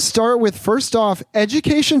let's just start with, first off,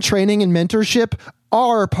 education, training, and mentorship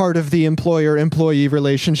are part of the employer-employee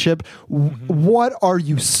relationship. What are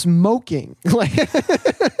you smoking? Like,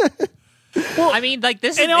 Well, I mean, like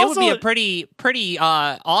this, And it would be also- a pretty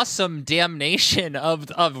awesome damnation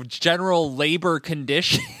of general labor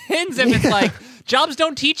conditions. If it's like jobs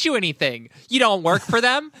don't teach you anything, you don't work for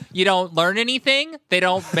them, you don't learn anything, they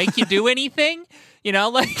don't make you do anything. You know,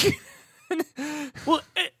 like Well,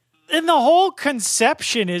 and the whole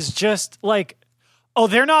conception is just like, oh,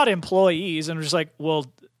 they're not employees, and we're just like, well,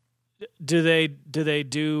 do they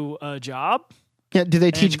do a job? yeah, do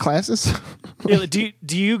they teach classes?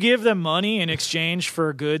 Do you give them money in exchange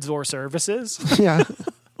for goods or services? Yeah.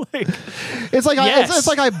 Like, It's like Yes. it's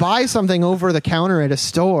like I buy something over the counter at a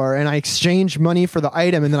store and I exchange money for the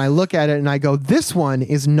item, and then I look at it and I go, this one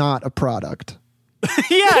is not a product.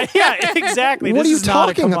 yeah, exactly. What This are you is not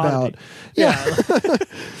a talking commodity. about? Yeah.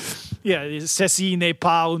 Yeah, ceci n'est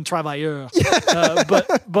pas un travailleur.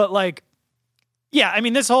 But like, yeah, I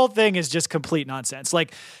mean, this whole thing is just complete nonsense.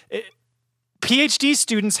 Like, PhD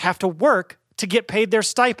students have to work to get paid their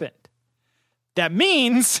stipend. That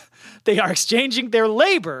means they are exchanging their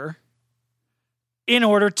labor in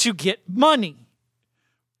order to get money,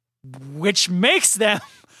 which makes them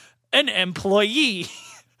an employee.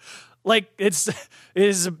 Like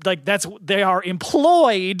they are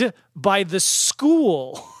employed by the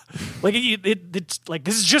school. Like it's like,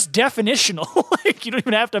 this is just definitional. Like, you don't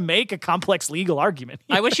even have to make a complex legal argument.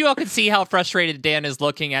 I wish you all could see how frustrated Dan is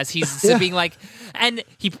looking as he's being like, and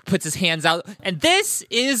he puts his hands out, and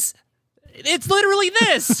it's literally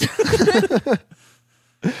this.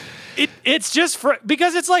 It's just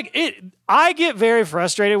because it's like I get very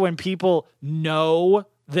frustrated when people know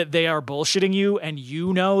that they are bullshitting you, and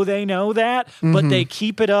you know they know that, but they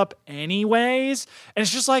keep it up anyways. And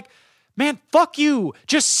it's just like, man, fuck you.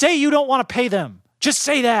 Just say you don't want to pay them. Just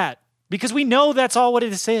say that, because we know that's all what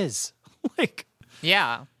this is. Like,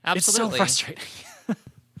 Yeah, absolutely. it's so frustrating.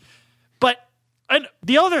 But and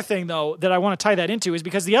the other thing, though, that I want to tie that into is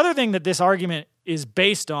because the other thing that this argument is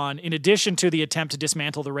based on, in addition to the attempt to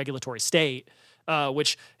dismantle the regulatory state,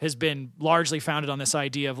 which has been largely founded on this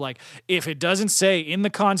idea of like, if it doesn't say in the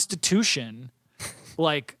Constitution,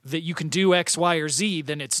 like, that you can do X, Y, or Z,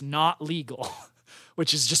 then it's not legal,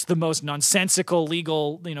 which is just the most nonsensical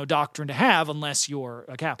legal, doctrine to have unless you're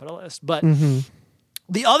a capitalist. But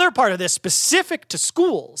the other part of this, specific to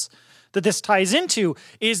schools, that this ties into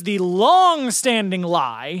is the long-standing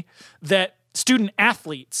lie that student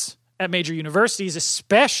athletes at major universities,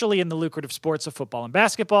 especially in the lucrative sports of football and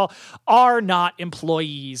basketball, are not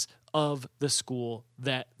employees of the school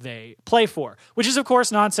that they play for, which is, of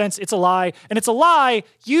course, nonsense. It's a lie, and it's a lie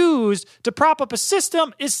used to prop up a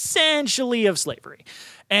system essentially of slavery.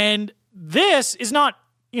 And this is not,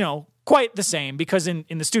 quite the same, because in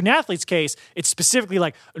the student athletes case, it's specifically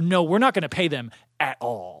like, no, we're not going to pay them at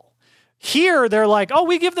all. Here, they're like, oh,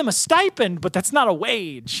 we give them a stipend, but that's not a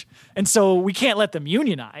wage. And so we can't let them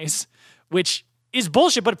unionize, which is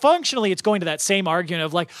bullshit. But functionally, it's going to that same argument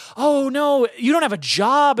of like, oh, no, you don't have a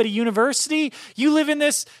job at a university. You live in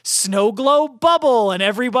this snow globe bubble, and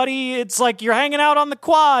everybody, it's like you're hanging out on the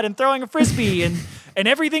quad and throwing a Frisbee and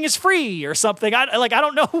everything is free or something. I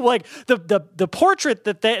don't know, like the portrait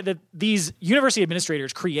that these university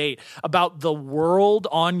administrators create about the world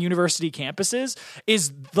on university campuses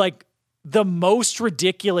is like the most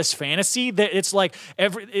ridiculous fantasy that it's like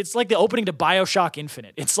the opening to BioShock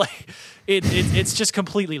Infinite. It's like it's just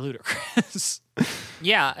completely ludicrous.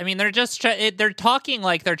 Yeah, I mean, they're just they're talking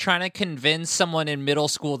like they're trying to convince someone in middle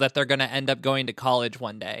school that they're going to end up going to college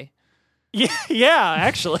one day. Yeah,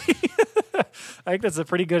 actually. I think that's a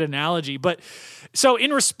pretty good analogy. But so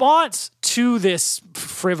in response to this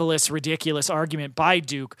frivolous, ridiculous argument by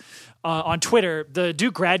Duke, on Twitter, the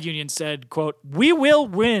Duke Grad Union said, quote, "We will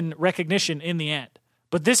win recognition in the end,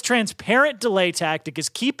 but this transparent delay tactic is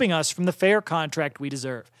keeping us from the fair contract we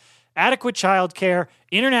deserve. Adequate childcare,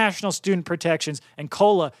 international student protections, and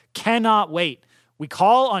COLA cannot wait. We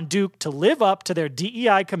call on Duke to live up to their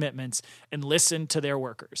DEI commitments and listen to their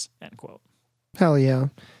workers," end quote. Hell yeah.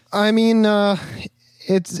 I mean,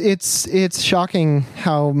 it's shocking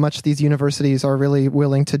how much these universities are really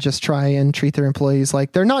willing to just try and treat their employees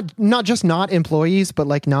like they're not just not employees, but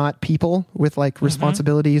like not people with like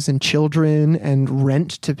responsibilities and children and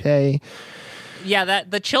rent to pay.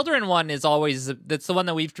 that the children one is always that's the one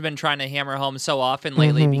that we've been trying to hammer home so often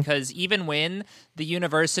lately, because even when the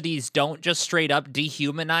universities don't just straight up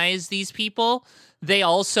dehumanize these people, they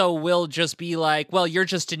also will just be like, well, you're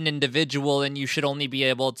just an individual and you should only be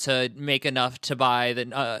able to make enough to buy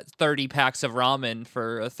the 30 packs of ramen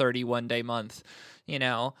for a 31-day month, you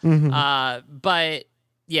know? But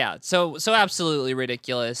yeah, so absolutely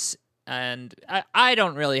ridiculous. And I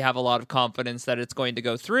don't really have a lot of confidence that it's going to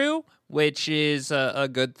go through, which is a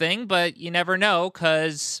good thing, but you never know,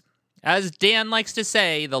 because as Dan likes to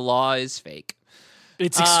say, the law is fake.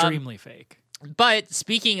 It's extremely fake. But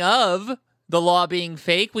speaking of the law being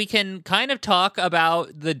fake, we can kind of talk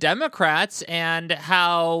about the Democrats and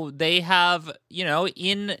how they have,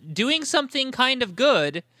 in doing something kind of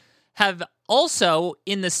good, have also,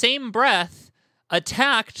 in the same breath,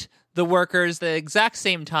 attacked the workers the exact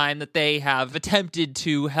same time that they have attempted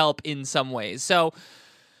to help in some ways. So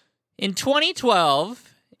in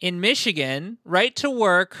 2012, in Michigan, right to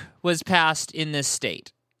work was passed in this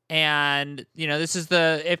state. And, this is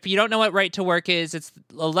if you don't know what right to work is, it's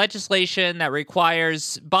a legislation that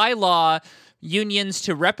requires, by law, unions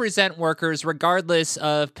to represent workers regardless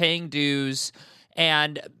of paying dues.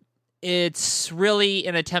 And it's really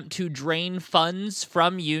an attempt to drain funds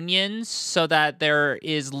from unions so that there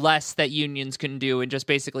is less that unions can do and just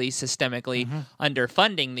basically systemically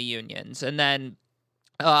underfunding the unions. And then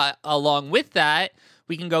along with that,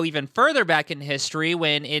 we can go even further back in history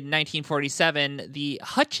when in 1947, the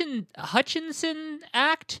Hutchinson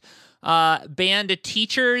Act banned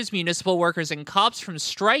teachers, municipal workers, and cops from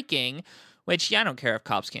striking, which, I don't care if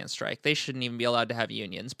cops can't strike. They shouldn't even be allowed to have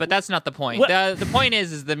unions. But that's not the point. The point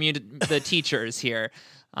is the teachers here.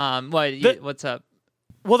 What's up?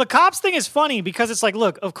 Well, the cops thing is funny because it's like,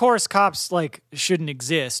 look, of course cops shouldn't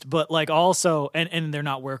exist, but also, and they're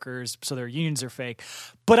not workers, so their unions are fake.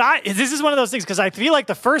 But this is one of those things because I feel like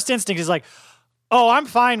the first instinct is like, oh, I'm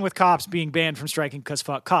fine with cops being banned from striking because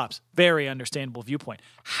fuck cops. Very understandable viewpoint.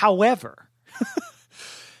 However,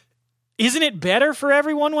 isn't it better for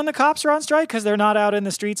everyone when the cops are on strike because they're not out in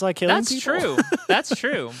the streets killing people? That's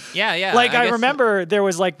true. Yeah. I remember there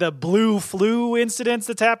was the blue flu incidents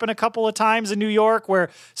that's happened a couple of times in New York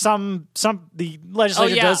where the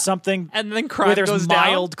legislature does something and then crime where there's goes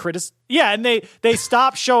mild criticism. Yeah, and they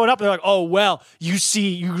stop showing up. They're like, oh, well, you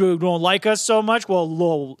don't like us so much?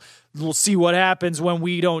 Well, we'll see what happens when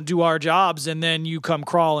we don't do our jobs and then you come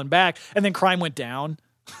crawling back. And then crime went down.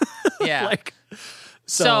 Yeah.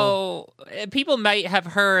 So people might have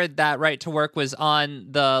heard that right to work was on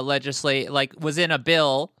the was in a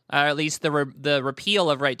bill, or at least the repeal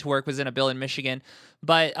of right to work was in a bill in Michigan.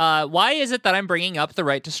 But why is it that I'm bringing up the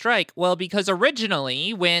right to strike? Well, because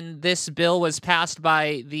originally when this bill was passed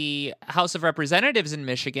by the House of Representatives in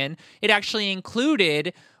Michigan, it actually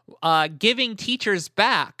included giving teachers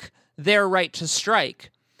back their right to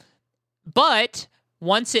strike. But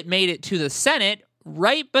once it made it to the Senate,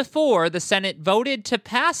 right before the Senate voted to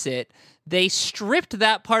pass it, they stripped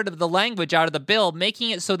that part of the language out of the bill,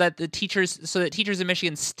 making it so that teachers in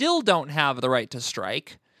Michigan still don't have the right to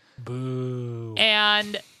strike. Boo.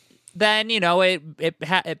 And then,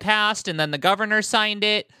 it passed, and then the governor signed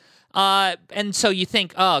it. And so you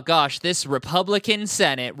think, oh gosh, this Republican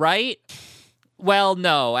Senate, right? Well,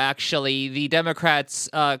 no, actually, the Democrats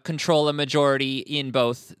control a majority in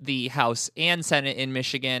both the House and Senate in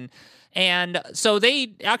Michigan. And so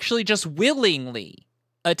they actually just willingly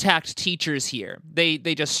attacked teachers here. They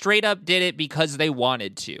just straight up did it because they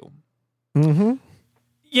wanted to. Mm-hmm.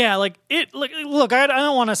 Yeah, look, I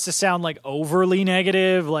don't want us to sound overly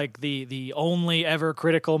negative, the only ever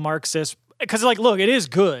critical Marxist. Because, look, it is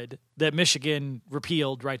good that Michigan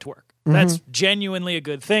repealed right to work. Mm-hmm. That's genuinely a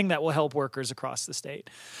good thing that will help workers across the state.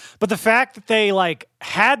 But the fact that they,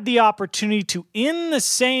 had the opportunity to, in the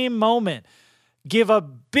same moment, give a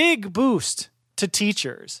big boost to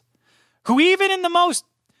teachers who, even in the most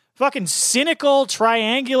fucking cynical,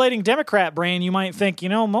 triangulating Democrat brain, you might think,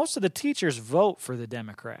 most of the teachers vote for the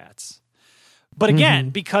Democrats. But again,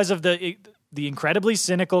 because of the incredibly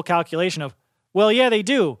cynical calculation of, well, yeah, they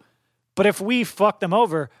do. But if we fuck them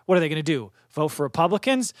over, what are they going to do? Vote for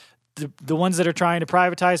Republicans? The ones that are trying to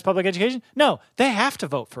privatize public education? No, they have to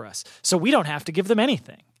vote for us. So we don't have to give them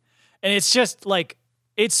anything. And it's just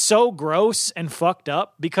it's so gross and fucked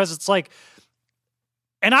up because it's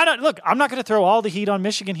and I'm not going to throw all the heat on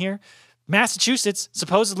Michigan here. Massachusetts,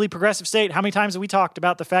 supposedly progressive state, how many times have we talked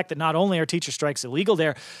about the fact that not only are teacher strikes illegal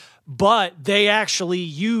there, but they actually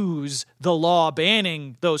use the law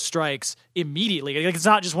banning those strikes immediately. Like, it's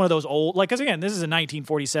not just one of those old, like, because again, this is a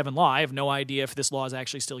 1947 law. I have no idea if this law is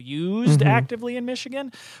actually still used actively in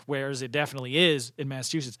Michigan, whereas it definitely is in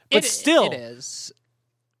Massachusetts. But still, it is.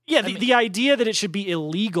 Yeah, the idea that it should be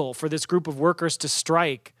illegal for this group of workers to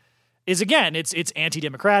strike is, again, it's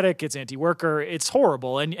anti-democratic, it's anti-worker, it's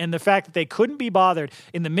horrible. And the fact that they couldn't be bothered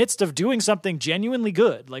in the midst of doing something genuinely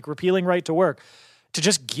good, like repealing right to work, to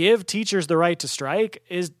just give teachers the right to strike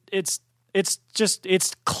it's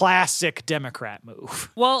classic Democrat move.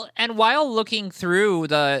 Well, and while looking through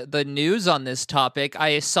the news on this topic,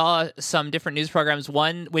 I saw some different news programs,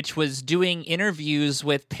 one which was doing interviews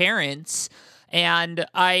with parents. And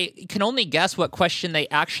I can only guess what question they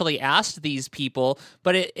actually asked these people,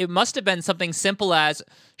 but it must have been something simple as,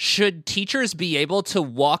 should teachers be able to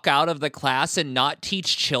walk out of the class and not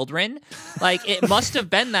teach children? Like, it must have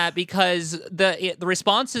been that, because the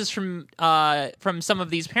responses from some of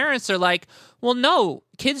these parents are like, well, no,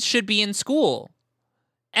 kids should be in school.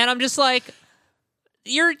 And I'm just like,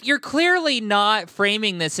 you're clearly not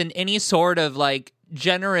framing this in any sort of like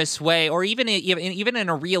generous way, or even in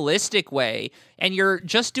a realistic way, and you're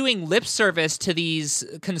just doing lip service to these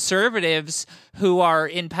conservatives who are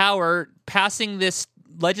in power passing this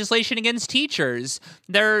legislation against teachers.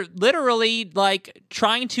 They're literally like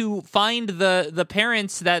trying to find the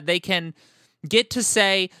parents that they can get to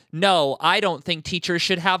say, no, I don't think teachers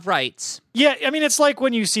should have rights. Yeah, I mean, it's like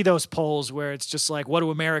when you see those polls where it's just like, what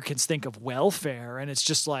do Americans think of welfare? And it's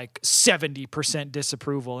just like 70%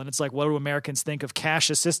 disapproval. And it's like, what do Americans think of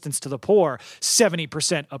cash assistance to the poor?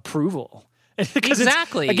 70% approval.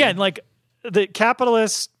 Exactly. Again, like, the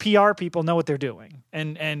capitalist PR people know what they're doing.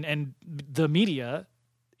 And the media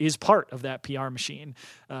is part of that PR machine,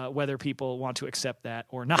 whether people want to accept that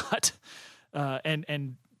or not.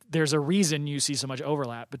 And there's a reason you see so much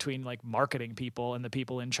overlap between like marketing people and the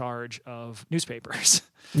people in charge of newspapers.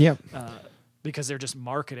 Yep. Because they're just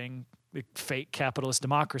marketing the fake capitalist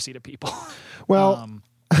democracy to people. Well,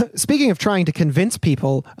 speaking of trying to convince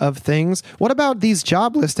people of things, what about these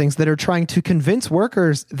job listings that are trying to convince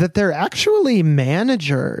workers that they're actually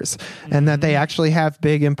managers and that they actually have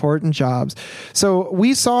big, important jobs? So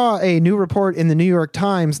we saw a new report in the New York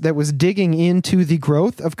Times that was digging into the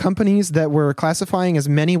growth of companies that were classifying as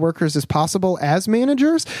many workers as possible as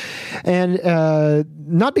managers. And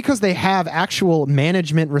not because they have actual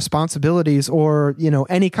management responsibilities or,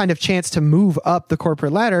 any kind of chance to move up the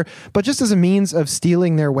corporate ladder, but just as a means of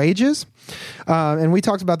stealing their wages. And we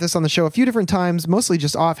talked about this on the show a few different times, mostly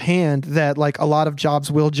just offhand, that like a lot of jobs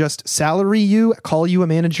will just salary you, call you a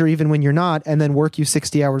manager even when you're not, and then work you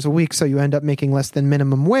 60 hours a week. So you end up making less than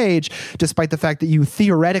minimum wage, despite the fact that you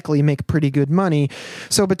theoretically make pretty good money.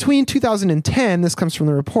 So between 2010, this comes from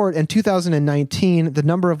the report, and 2019, the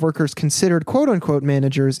number of workers considered quote unquote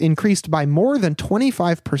managers increased by more than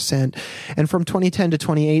 25%. And from 2010 to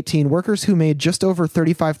 2018, workers who made just over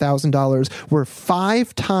 $35,000 were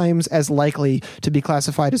 5 times as likely to be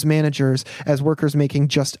classified as managers as workers making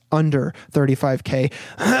just under $35K.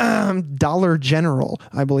 Dollar General,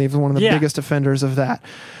 I believe, is one of the biggest offenders of that.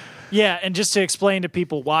 Yeah, and just to explain to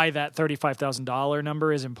people why that $35,000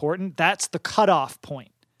 number is important, that's the cutoff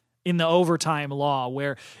point in the overtime law,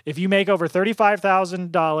 where if you make over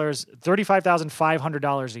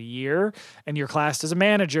 $35,500 a year and you're classed as a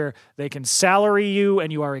manager, they can salary you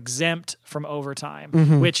and you are exempt from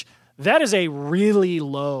overtime, which that is a really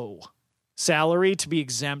low salary to be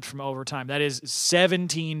exempt from overtime. That is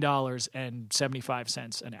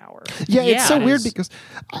 $17.75 an hour. Yeah, it's so weird because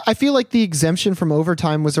I feel like the exemption from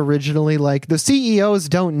overtime was originally like the CEOs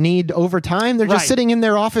don't need overtime. They're just sitting in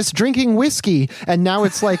their office drinking whiskey. And now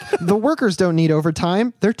it's like the workers don't need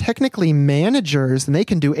overtime. They're technically managers and they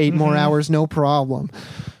can do 8 more hours, no problem.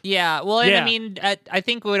 Yeah, well, and I mean, I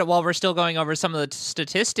think while we're still going over some of the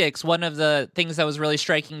statistics, one of the things that was really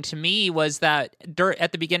striking to me was that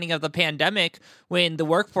at the beginning of the pandemic, when the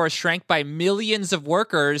workforce shrank by millions of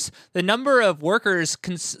workers, the number of workers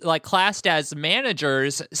classed as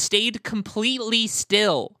managers stayed completely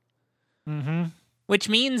still, which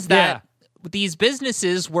means that these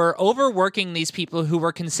businesses were overworking these people who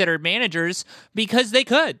were considered managers because they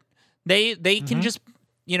could. They can just...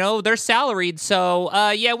 they're salaried. So,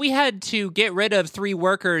 we had to get rid of 3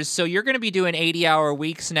 workers. So you're going to be doing 80-hour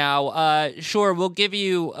weeks now. Sure, we'll give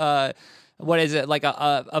you, what is it, like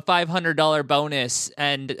a $500 bonus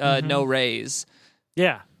and no raise.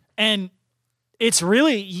 Yeah. And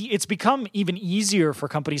it's become even easier for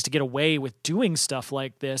companies to get away with doing stuff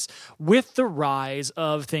like this with the rise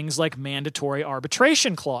of things like mandatory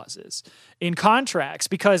arbitration clauses in contracts.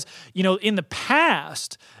 Because, in the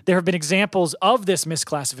past, there have been examples of this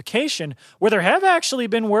misclassification where there have actually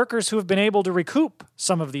been workers who have been able to recoup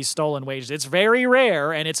some of these stolen wages. It's very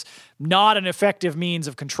rare, and it's not an effective means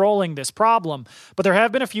of controlling this problem. But there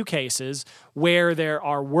have been a few cases where there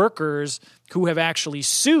are workers who have actually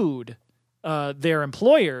sued their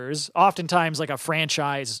employers, oftentimes like a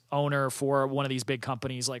franchise owner for one of these big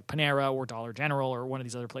companies like Panera or Dollar General or one of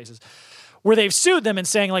these other places, where they've sued them and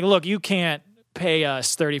saying like, look, you can't pay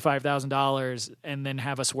us $35,000 and then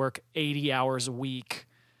have us work 80 hours a week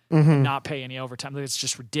and not pay any overtime. It's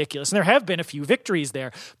just ridiculous. And there have been a few victories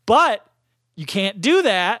there, but you can't do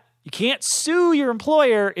that. You can't sue your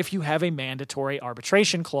employer if you have a mandatory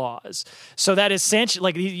arbitration clause. So that is essentially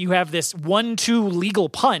like you have this 1-2 legal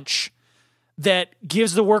punch that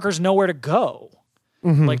gives the workers nowhere to go,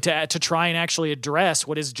 like to try and actually address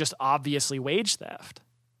what is just obviously wage theft.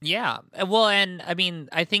 Yeah. Well, and I mean,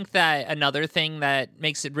 I think that another thing that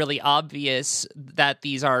makes it really obvious that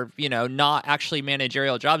these are, not actually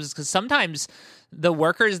managerial jobs is because sometimes the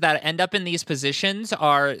workers that end up in these positions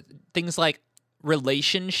are things like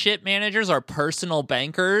relationship managers or personal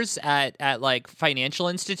bankers at like financial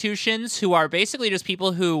institutions who are basically just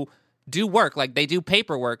people who do work, like they do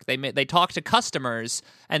paperwork, they talk to customers,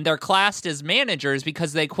 and they're classed as managers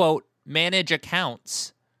because they, quote, manage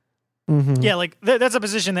accounts. Yeah, like that's a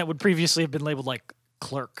position that would previously have been labeled like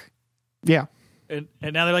clerk. Yeah. And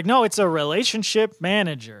now they're like, no, it's a relationship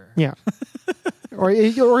manager. Yeah. Or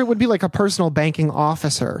it would be like a personal banking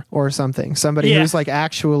officer or something. Somebody who's like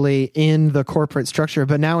actually in the corporate structure.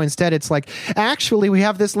 But now instead it's like, actually, we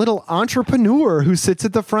have this little entrepreneur who sits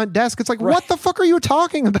at the front desk. It's like, what the fuck are you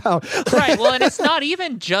talking about? Right. Well, and it's not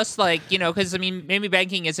even just like, because I mean, maybe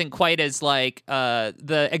banking isn't quite as like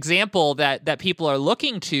the example that people are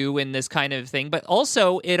looking to in this kind of thing. But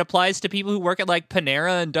also it applies to people who work at like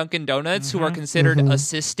Panera and Dunkin' Donuts who are considered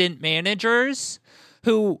assistant managers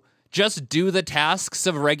who just do the tasks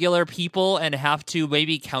of regular people and have to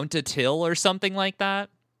maybe count a till or something like that.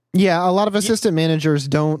 Yeah, a lot of assistant managers they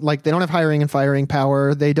don't have hiring and firing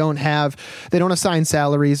power. They don't assign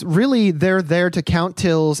salaries. Really, they're there to count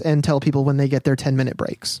tills and tell people when they get their 10-minute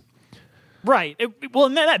breaks. Right. And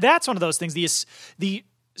that's one of those things. The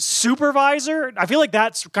supervisor, I feel like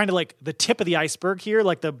that's kind of like the tip of the iceberg here.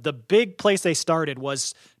 Like the big place they started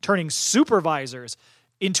was turning supervisors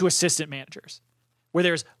into assistant managers, where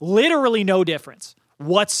there's literally no difference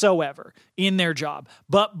whatsoever in their job.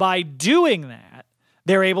 But by doing that,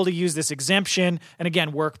 they're able to use this exemption and,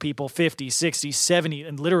 again, work people 50, 60, 70,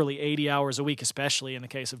 and literally 80 hours a week, especially in the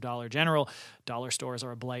case of Dollar General. Dollar stores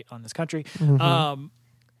are a blight on this country. And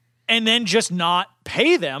then just not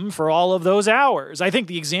pay them for all of those hours. I think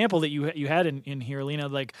the example that you had in here, Lena,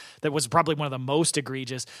 like that was probably one of the most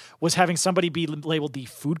egregious, was having somebody be labeled the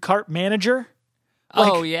food cart manager.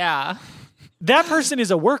 Oh, yeah. That person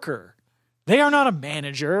is a worker. They are not a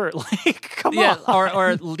manager. Like, come on.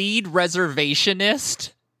 Or lead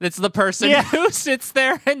reservationist. That's the person who sits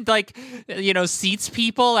there and like, seats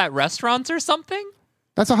people at restaurants or something.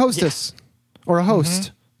 That's a hostess or a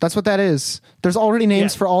host. That's what that is. There's already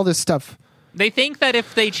names for all this stuff. They think that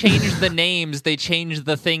if they change the names, they change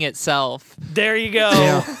the thing itself. There you go.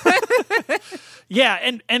 Yeah.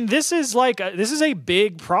 Yeah, and this is a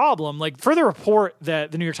big problem. Like, for the report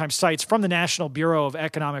that the New York Times cites from the National Bureau of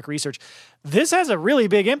Economic Research, this has a really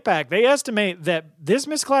big impact. They estimate that this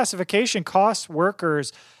misclassification costs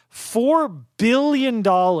workers $4 billion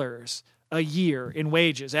a year in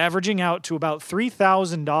wages, averaging out to about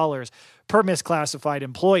 $3,000 per misclassified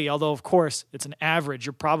employee. Although, of course, it's an average.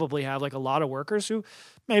 You probably have like a lot of workers who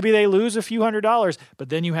maybe they lose a few $100s, but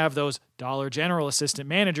then you have those Dollar General assistant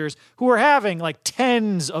managers who are having like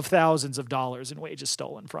tens of thousands of dollars in wages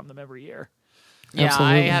stolen from them every year. Yeah,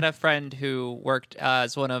 Absolutely. I had a friend who worked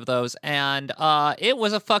as one of those, and it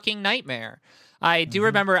was a fucking nightmare. I do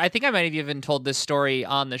remember, I think I might have even told this story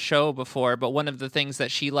on the show before, but one of the things that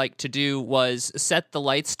she liked to do was set the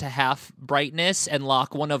lights to half brightness and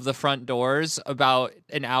lock one of the front doors about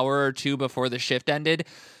an hour or two before the shift ended,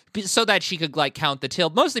 so that she could like count the till,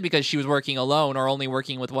 mostly because she was working alone or only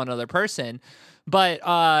working with one other person. But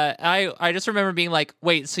I just remember being like,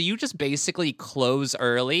 wait, so you just basically close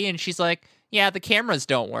early? And she's like, yeah, the cameras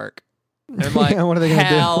don't work. And I'm like, Yeah, what are they gonna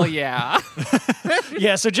do? hell yeah.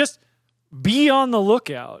 Yeah, so just be on the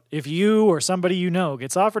lookout if you or somebody you know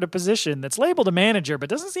gets offered a position that's labeled a manager but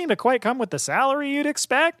doesn't seem to quite come with the salary you'd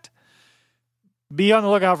expect. Be on the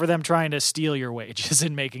lookout for them trying to steal your wages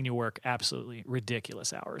and making you work absolutely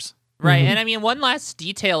ridiculous hours. Right, and I mean, one last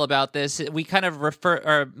detail about this, we kind of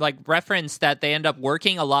reference that they end up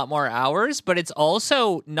working a lot more hours, but it's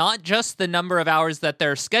also not just the number of hours that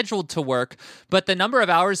they're scheduled to work, but the number of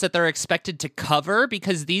hours that they're expected to cover,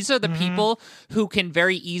 because these are the people who can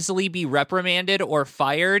very easily be reprimanded or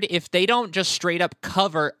fired if they don't just straight up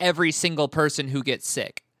cover every single person who gets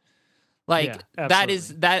sick. Like,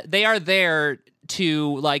 that they are there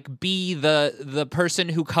to like be the person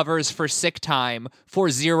who covers for sick time for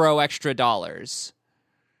 $0 extra.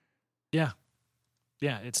 Yeah,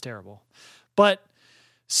 it's terrible. But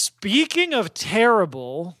speaking of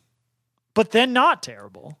terrible, but then not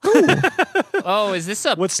terrible. Oh, is this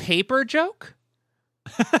a paper joke?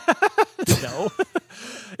 No,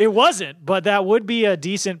 it wasn't, but that would be a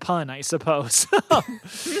decent pun, I suppose.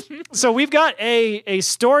 So we've got a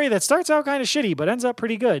story that starts out kind of shitty, but ends up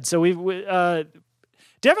pretty good. So we've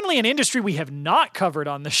definitely an industry we have not covered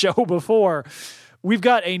on the show before. We've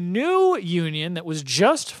got a new union that was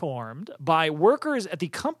just formed by workers at the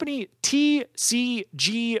company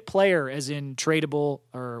TCG Player, as in tradable,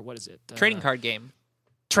 or what is it? Trading card game.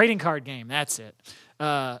 Trading card game, that's it.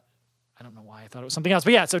 I don't know why I thought it was something else.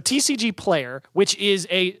 But yeah, so TCG Player, which is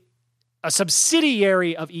a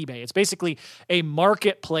subsidiary of eBay. It's basically a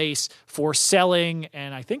marketplace for selling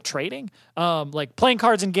and I think trading, like playing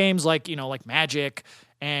cards in games like Magic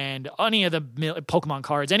and any of the Pokemon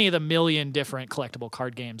cards, any of the million different collectible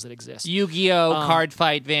card games that exist. Yu-Gi-Oh, Card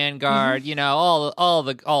Fight, Vanguard, all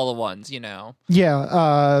the ones,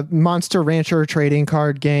 Yeah, Monster Rancher trading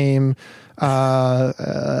card game,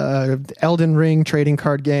 Elden Ring trading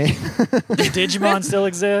card game. Does Digimon still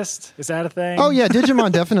exist? Is that a thing? Oh yeah,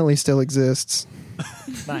 Digimon definitely still exists.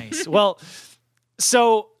 Nice. Well,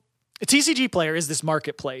 so TCG Player is this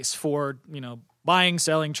marketplace for, buying,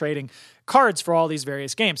 selling, trading cards for all these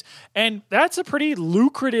various games. And that's a pretty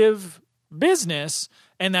lucrative business,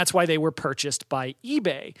 and that's why they were purchased by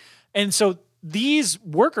eBay. And so these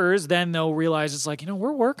workers then they'll realize it's like,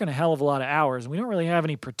 we're working a hell of a lot of hours and we don't really have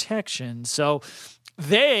any protection. So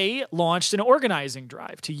they launched an organizing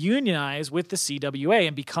drive to unionize with the CWA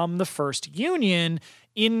and become the first union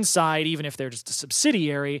inside, even if they're just a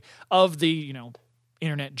subsidiary of the,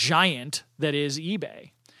 internet giant that is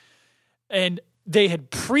eBay. And they had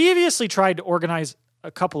previously tried to organize a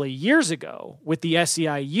couple of years ago with the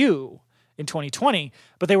SEIU in 2020,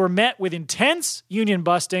 but they were met with intense union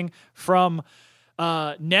busting from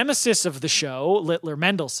nemesis of the show, Littler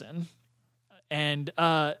Mendelsohn, and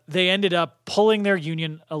they ended up pulling their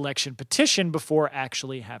union election petition before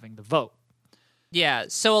actually having the vote. Yeah,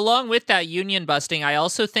 so along with that union busting, I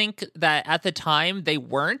also think that at the time they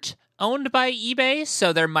weren't owned by eBay,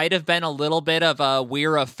 so there might have been a little bit of a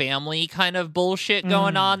we're a family kind of bullshit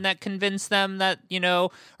going on that convinced them that, or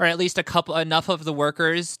at least enough of the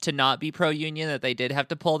workers to not be pro-union that they did have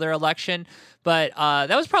to pull their election. But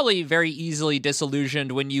that was probably very easily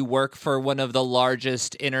disillusioned when you work for one of the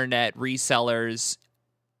largest internet resellers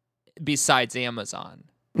besides Amazon.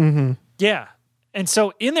 Mm-hmm. Yeah. And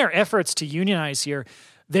so in their efforts to unionize here,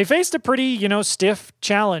 they faced a pretty, stiff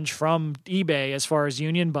challenge from eBay as far as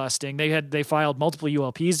union busting. They filed multiple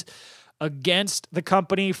ULPs against the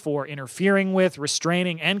company for interfering with,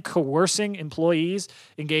 restraining, and coercing employees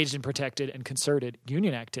engaged in protected and concerted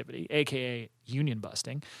union activity, aka union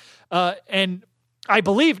busting. And I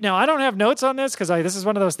believe, now I don't have notes on this because this is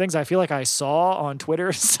one of those things I feel like I saw on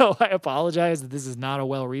Twitter, so I apologize that this is not a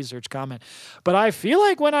well-researched comment. But I feel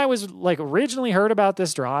like when I was originally heard about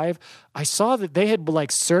this drive, I saw that they had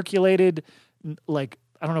circulated I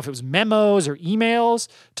don't know if it was memos or emails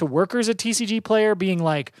to workers at TCG Player being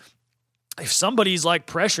like, if somebody's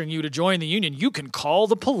pressuring you to join the union, you can call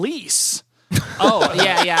the police. Oh,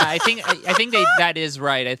 yeah. I think that is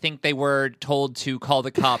right. I think they were told to call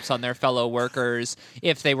the cops on their fellow workers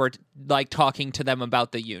if they were talking to them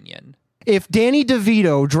about the union. If Danny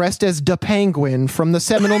DeVito, dressed as the Penguin from the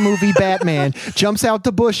seminal movie Batman, jumps out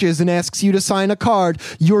the bushes and asks you to sign a card,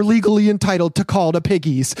 you're legally entitled to call the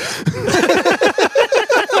piggies.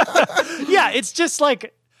 Yeah, it's just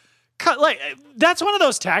that's one of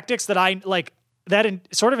those tactics that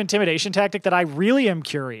sort of intimidation tactic that I really am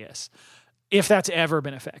curious if that's ever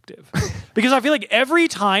been effective. Because I feel like every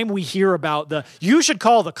time we hear about you should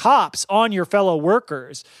call the cops on your fellow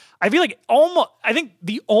workers, I feel like I think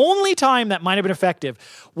the only time that might have been effective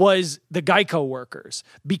was the Geico workers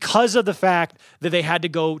because of the fact that they had to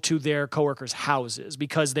go to their coworkers' houses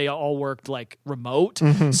because they all worked like remote.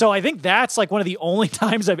 So I think that's like one of the only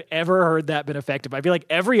times I've ever heard that been effective. I feel like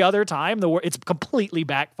every other time it's completely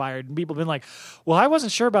backfired and people have been like, well, I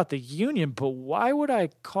wasn't sure about the union, but why would I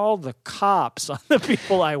call the cops on the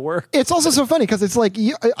people I work? It's also so funny because it's like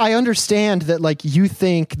I understand that like you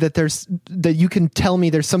think that that you can tell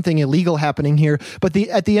me there's something illegal happening here, but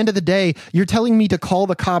at the end of the day, you're telling me to call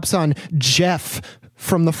the cops on Jeff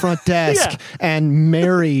from the front desk and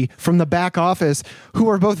Mary from the back office, who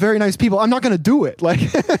are both very nice people. I'm not going to do it. Like,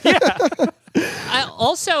 I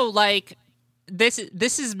also like. This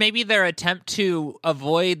is maybe their attempt to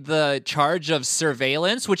avoid the charge of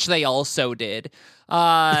surveillance, which they also did.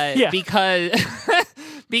 Because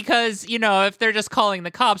because if they're just calling the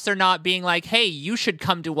cops, they're not being like, hey, you should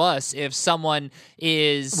come to us if someone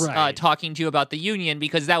is talking to you about the union,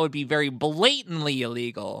 because that would be very blatantly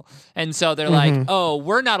illegal. And so they're like, oh,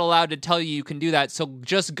 we're not allowed to tell you can do that, so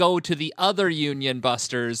just go to the other union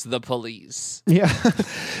busters, the police. Yeah.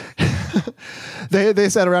 They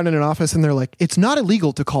sat around in an office and they're like, it's not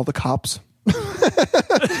illegal to call the cops. We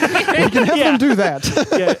can have them do that.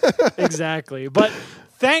 Yeah, exactly. But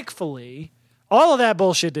thankfully, all of that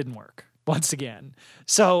bullshit didn't work once again.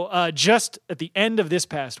 So just at the end of this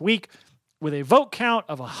past week, with a vote count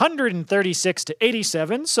of 136 to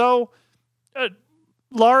 87, so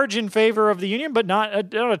large in favor of the union, but not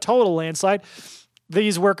a total landslide,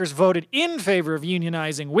 these workers voted in favor of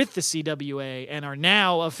unionizing with the CWA and are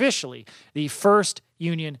now officially the first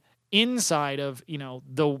union inside of,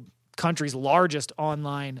 the country's largest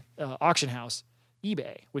online auction house,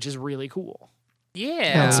 eBay, which is really cool.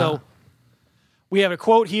 Yeah. And so we have a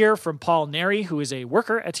quote here from Paul Neri, who is a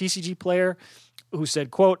worker at TCG Player, who said,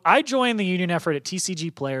 quote, I joined the union effort at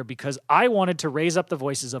TCG Player because I wanted to raise up the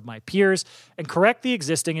voices of my peers and correct the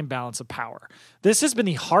existing imbalance of power. This has been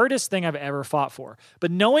the hardest thing I've ever fought for,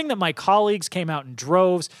 but knowing that my colleagues came out in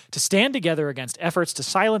droves to stand together against efforts to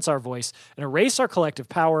silence our voice and erase our collective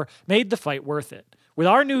power made the fight worth it. With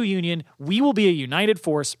our new union, we will be a united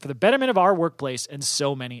force for the betterment of our workplace and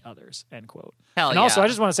so many others, end quote. Hell and yeah. also, I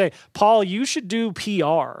just want to say, Paul, you should do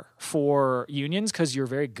PR for unions because you're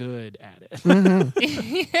very good at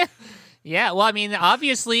it. Yeah, well, I mean,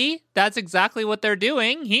 obviously, that's exactly what they're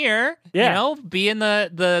doing here. Yeah. Being the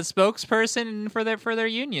spokesperson for their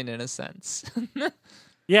union, in a sense.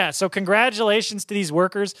 Yeah, so congratulations to these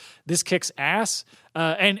workers. This kicks ass.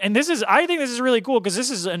 And I think this is really cool because this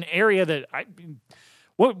is an area that I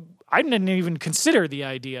didn't even consider the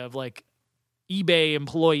idea of like eBay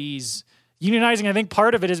employees unionizing. I think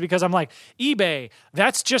part of it is because I'm like, eBay,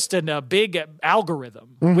 that's just a big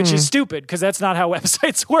algorithm, which is stupid because that's not how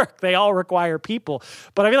websites work. They all require people.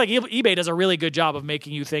 But I feel like eBay does a really good job of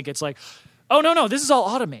making you think it's like, oh, no, this is all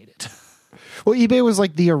automated. Well, eBay was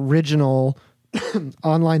like the original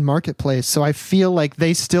online marketplace, so I feel like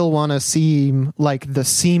they still want to seem like the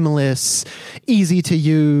seamless, easy to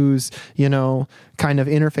use, kind of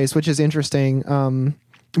interface, which is interesting.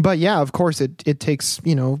 But yeah, of course, it takes,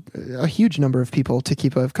 a huge number of people to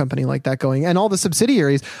keep a company like that going. And all the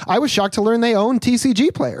subsidiaries, I was shocked to learn they own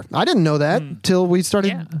TCG Player. I didn't know that till we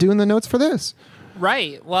started doing the notes for this.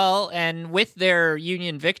 Right. Well, and with their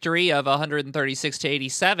union victory of 136 to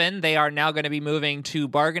 87, they are now going to be moving to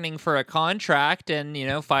bargaining for a contract and,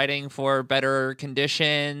 fighting for better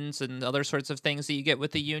conditions and other sorts of things that you get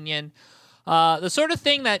with the union. The sort of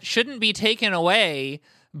thing that shouldn't be taken away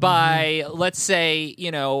by, let's say,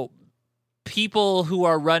 people who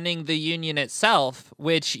are running the union itself,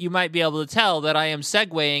 which you might be able to tell that I am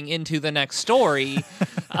segueing into the next story,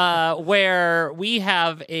 where we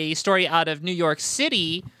have a story out of New York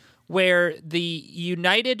City where the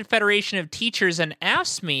United Federation of Teachers and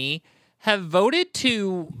AFSCME have voted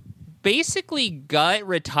to basically gut the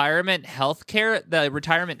retirement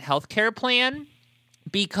healthcare plan,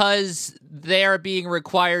 because they're being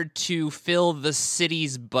required to fill the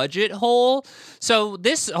city's budget hole. So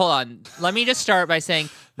hold on. Let me just start by saying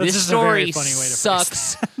this story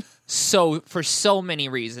sucks for so many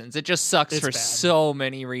reasons. It just sucks for so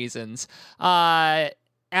many reasons. As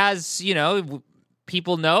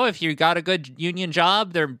people know, if you got a good union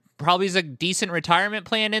job, there probably is a decent retirement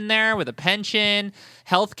plan in there with a pension,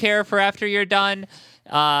 health care for after you're done.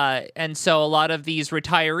 And so a lot of these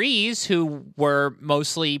retirees who were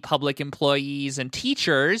mostly public employees and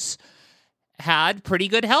teachers had pretty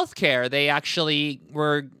good health care. They actually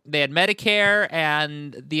they had Medicare,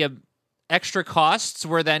 and the extra costs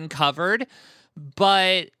were then covered.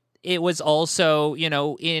 But it was also,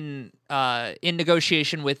 in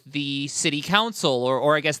negotiation with the city council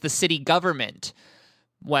or I guess the city government.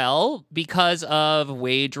 Well, because of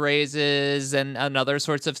wage raises and other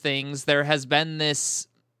sorts of things, there has been this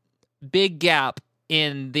big gap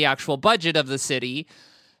in the actual budget of the city.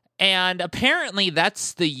 And apparently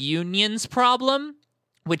that's the union's problem,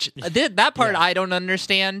 which that part I don't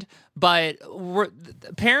understand. But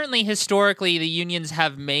apparently, historically, the unions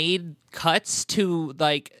have made cuts to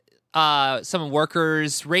some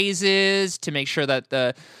workers' raises to make sure that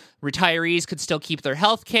the retirees could still keep their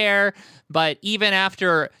health care. But even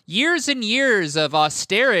after years and years of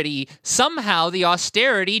austerity, somehow the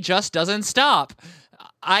austerity just doesn't stop.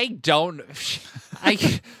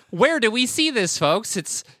 Where do we see this, folks?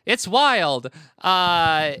 It's wild.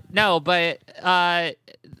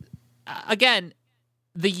 Again,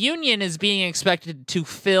 the union is being expected to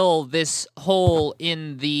fill this hole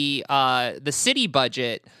in the city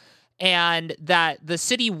budget, and that the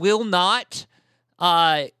city will not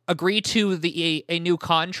agree to a new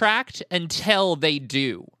contract until they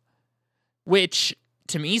do, which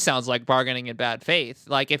to me sounds like bargaining in bad faith.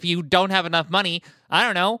 Like, if you don't have enough money, I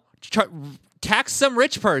don't know, tax some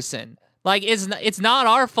rich person. Like, it's not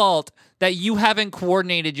our fault that you haven't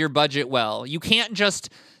coordinated your budget well. You can't just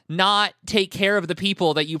not take care of the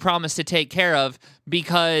people that you promised to take care of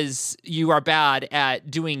because you are bad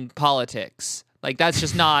at doing politics. Like,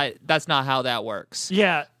 that's not how that works.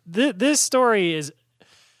 Yeah, this story is...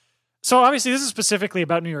 So obviously this is specifically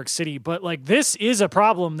about New York City, but this is a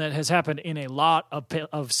problem that has happened in a lot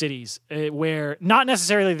of cities where not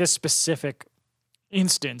necessarily this specific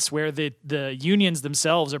instance where the unions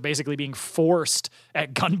themselves are basically being forced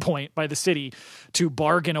at gunpoint by the city to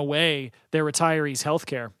bargain away their retirees' health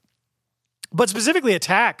care, but specifically a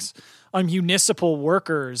tax on municipal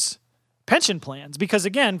workers' pension plans. Because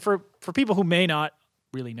again, for people who may not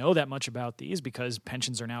really know that much about these, because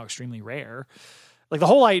pensions are now extremely rare, the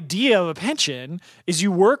whole idea of a pension is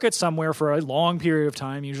you work at somewhere for a long period of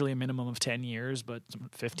time, usually a minimum of 10 years, but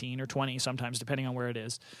 15 or 20 sometimes, depending on where it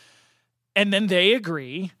is. And then they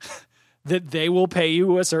agree that they will pay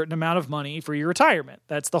you a certain amount of money for your retirement.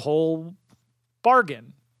 That's the whole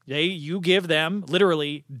bargain. You give them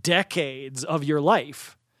literally decades of your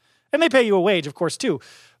life. And they pay you a wage, of course, too.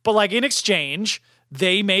 But in exchange,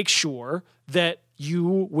 they make sure that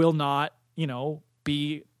you will not,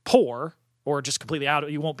 be poor or just completely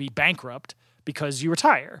you won't be bankrupt because you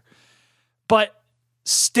retire. But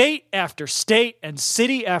state after state and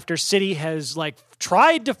city after city has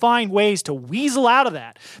tried to find ways to weasel out of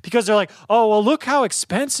that because they're like, oh, well, look how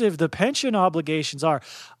expensive the pension obligations are.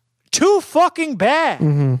 Too fucking bad.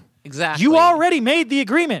 Mm-hmm. Exactly. You already made the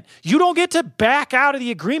agreement. You don't get to back out of the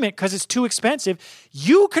agreement because it's too expensive.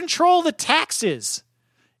 You control the taxes.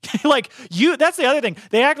 That's the other thing.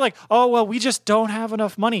 They act like, oh, well, we just don't have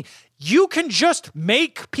enough money. You can just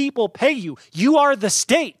make people pay you. You are the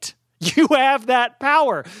state. You have that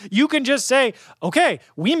power. You can just say, okay,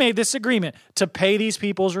 we made this agreement to pay these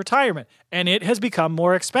people's retirement, and it has become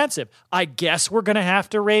more expensive. I guess we're going to have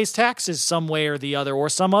to raise taxes some way or the other, or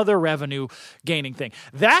some other revenue gaining thing.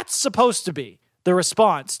 That's supposed to be the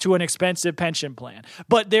response to an expensive pension plan.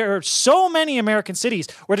 But there are so many American cities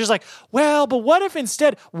where there's well, but what if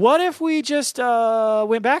we just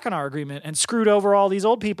went back on our agreement and screwed over all these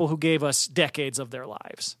old people who gave us decades of their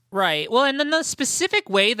lives? Right. Well, and then the specific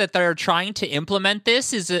way that they're trying to implement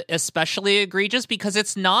this is especially egregious because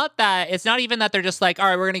it's not even that they're just all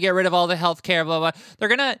right, we're going to get rid of all the healthcare, blah, blah. They're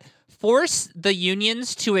going to force the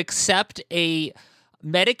unions to accept a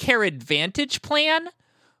Medicare Advantage plan,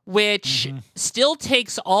 which still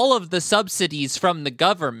takes all of the subsidies from the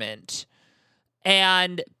government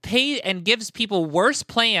and gives people worse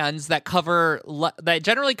plans that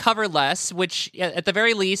generally cover less, which at the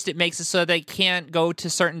very least it makes it so they can't go to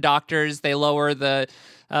certain doctors. They lower the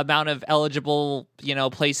amount of eligible,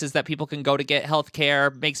 places that people can go to get health care,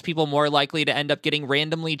 makes people more likely to end up getting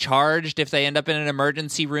randomly charged if they end up in an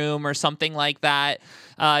emergency room or something like that.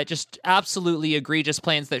 Just absolutely egregious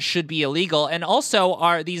plans that should be illegal. And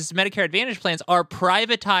also these Medicare Advantage plans are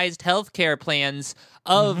privatized healthcare plans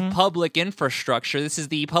of public infrastructure. This is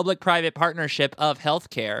the public-private partnership of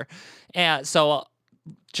healthcare. And so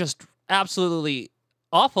just absolutely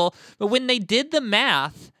awful. But when they did the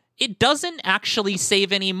math, it doesn't actually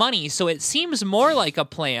save any money. So it seems more like a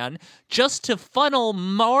plan just to funnel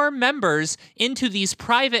more members into these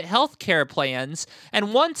private healthcare plans.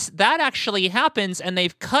 And once that actually happens and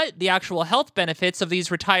they've cut the actual health benefits of these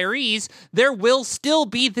retirees, there will still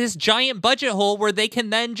be this giant budget hole where they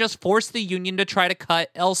can then just force the union to try to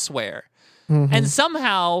cut elsewhere. And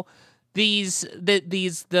somehow the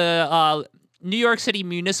New York City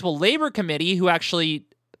Municipal Labor Committee, who actually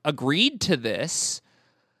agreed to this,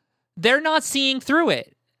 they're not seeing through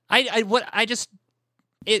it.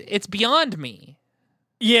 It's beyond me.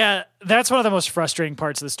 Yeah, that's one of the most frustrating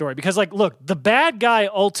parts of the story because, like, look, the bad guy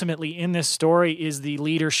ultimately in this story is the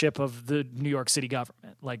leadership of the New York City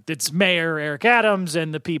government. Like, it's Mayor Eric Adams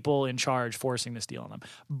and the people in charge forcing this deal on them.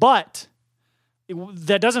 But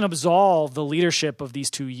that doesn't absolve the leadership of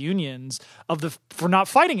these two unions for not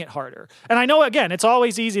fighting it harder. And I know, again, it's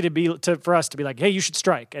always easy for us to be like, hey, you should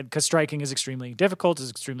strike, and because striking is extremely difficult,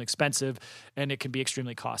 is extremely expensive, and it can be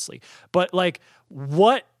extremely costly. But like,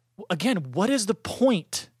 what is the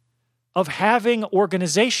point of having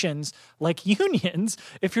organizations like unions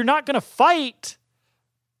if you're not going to fight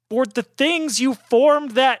for the things you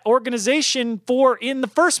formed that organization for in the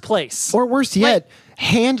first place? Or worse yet,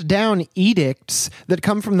 hand down edicts that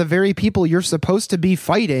come from the very people you're supposed to be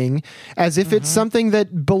fighting as if it's something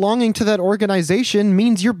that belonging to that organization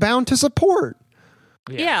means you're bound to support.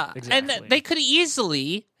 Yeah, exactly. And they could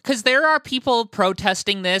easily, because there are people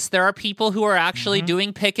protesting this. There are people who are actually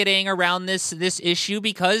doing picketing around this issue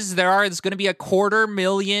because there's going to be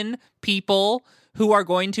 250,000 people who are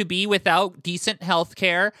going to be without decent health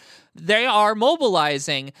care. They are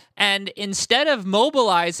mobilizing. And instead of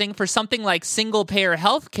mobilizing for something like single-payer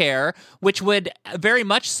health care, which would very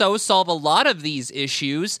much so solve a lot of these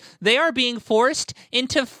issues, they are being forced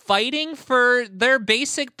into fighting for their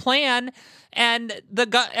basic plan. And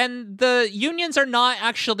the unions are not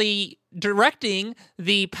actually directing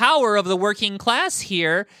the power of the working class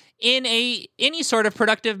here in any sort of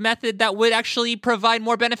productive method that would actually provide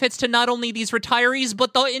more benefits to not only these retirees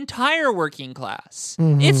but the entire working class.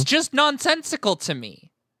 It's just nonsensical to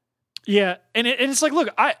me. Yeah, and it's like, look,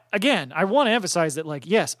 I want to emphasize that, like,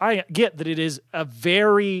 yes, I get that it is a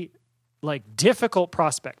very difficult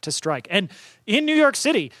prospect to strike. And in New York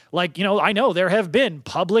City, I know there have been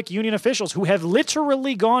public union officials who have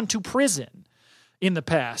literally gone to prison in the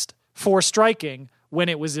past for striking when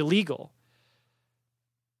it was illegal.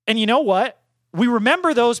 And you know what? We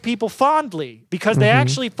remember those people fondly because they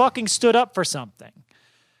actually fucking stood up for something.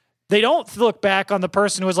 They don't look back on the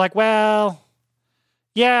person who was like, well,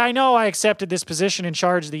 yeah, I know I accepted this position in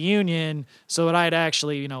charge of the union so that I'd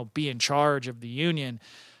actually, be in charge of the union.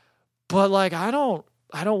 But I don't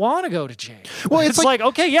want to go to jail. Well, it's like,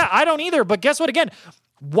 okay, yeah, I don't either. But guess what? Again,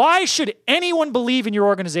 why should anyone believe in your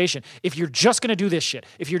organization if you're just going to do this shit?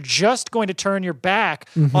 If you're just going to turn your back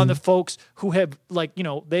on the folks who have,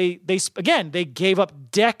 they gave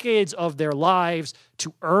up decades of their lives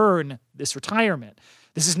to earn this retirement.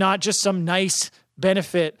 This is not just some nice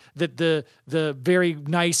benefit that the very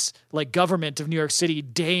nice government of New York City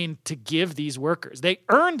deigned to give these workers. They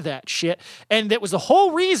earned that shit, and that was the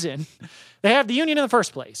whole reason they have the union in the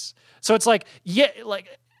first place. So it's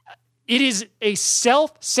it is a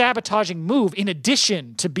self-sabotaging move in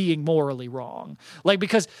addition to being morally wrong.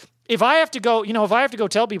 Because if I have to go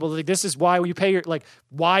tell people this is why you pay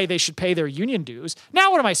why they should pay their union dues.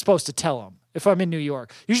 Now what am I supposed to tell them if I'm in New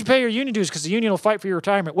York? You should pay your union dues because the union will fight for your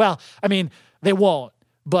retirement. Well, I mean, they won't,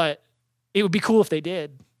 but it would be cool if they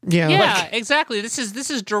did. Yeah, exactly. This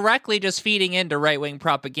is directly just feeding into right-wing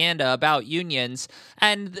propaganda about unions.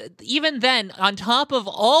 And even then, on top of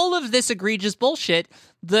all of this egregious bullshit,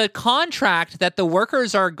 the contract that the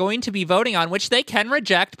workers are going to be voting on, which they can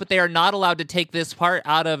reject, but they are not allowed to take this part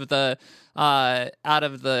out of the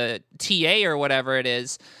TA or whatever it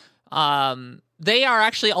is, they are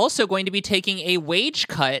actually also going to be taking a wage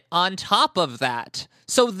cut on top of that.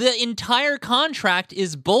 So the entire contract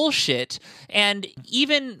is bullshit, and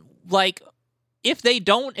even if they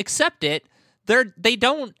don't accept it, they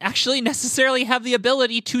don't actually necessarily have the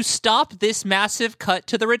ability to stop this massive cut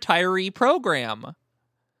to the retiree program.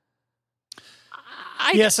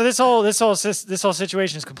 So this whole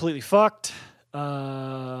situation is completely fucked.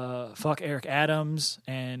 Fuck Eric Adams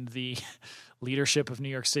and the leadership of New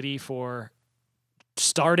York City for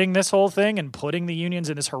starting this whole thing and putting the unions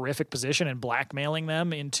in this horrific position and blackmailing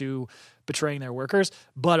them into betraying their workers.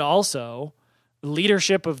 But also,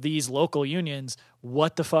 leadership of these local unions,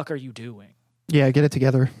 what the fuck are you doing? Yeah, get it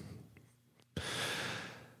together.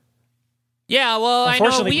 Yeah, well, I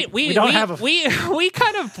know we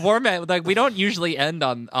kind of format we don't usually end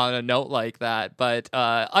on a note like that, but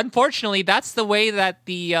unfortunately, that's the way that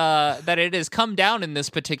that it has come down in this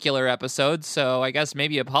particular episode. So I guess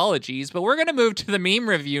maybe apologies, but we're gonna move to the meme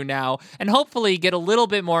review now, and hopefully get a little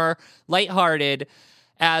bit more lighthearted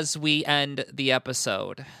as we end the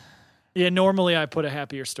episode. Yeah, normally I put a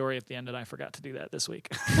happier story at the end, and I forgot to do that this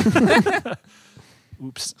week.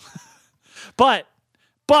 Oops. But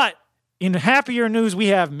in happier news, we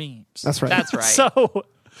have memes. That's right. That's right. So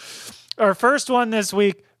Our first one this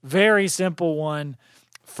week, very simple one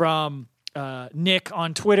from Nick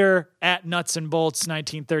on Twitter at Nuts and Bolts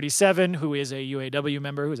 1937, who is a UAW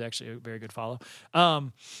member, who's actually a very good follow,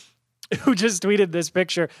 who just tweeted this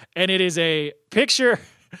picture, and it is a picture,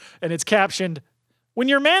 and it's captioned, "When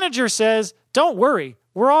your manager says, 'Don't worry,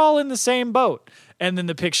 we're all in the same boat,'" and then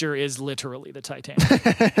the picture is literally the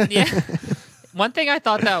Titanic. Yeah. One thing I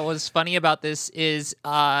thought that was funny about this is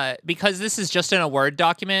because this is just in a Word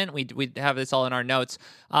document, we have this all in our notes.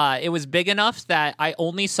 It was big enough that I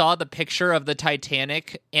only saw the picture of the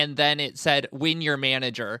Titanic, and then it said "Win your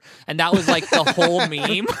manager," and that was like the whole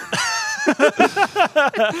meme.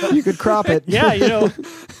 You could crop it. Yeah,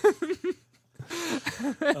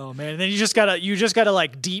 Oh man, and then you just gotta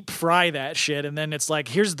like deep fry that shit, and then it's like,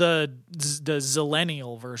 here's the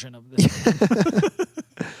zillennial version of this.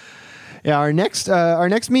 Yeah, our next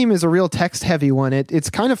meme is a real text heavy one.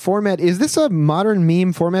 It's kind of format. Is this a modern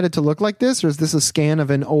meme formatted to look like this, or is this a scan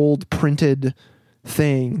of an old printed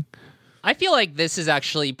thing? I feel like this is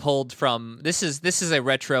actually pulled from this is a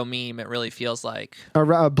retro meme. It really feels like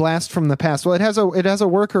A blast from the past. Well, it has a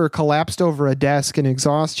worker collapsed over a desk in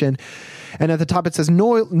exhaustion, and at the top it says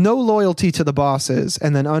no loyalty to the bosses,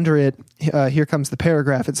 and then under it, here comes the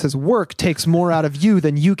paragraph. It says, "Work takes more out of you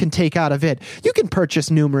than you can take out of it. You can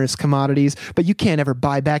purchase numerous commodities, but you can't ever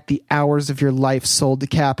buy back the hours of your life sold to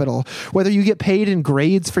capital. Whether you get paid in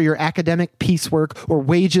grades for your academic piecework or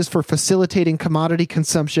wages for facilitating commodity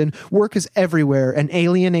consumption, work is everywhere, an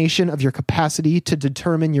alienation of your capacity to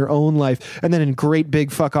determine your own life." And then in great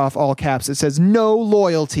big fuck off all caps, it says, "No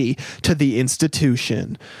loyalty to the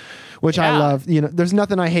institution." Which I love. There's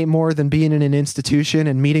nothing I hate more than being in an institution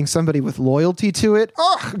and meeting somebody with loyalty to it.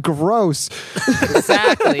 Ugh, gross.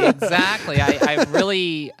 Exactly.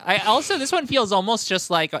 I also, this one feels almost just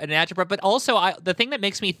like an algebra, but also the thing that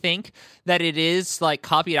makes me think that it is like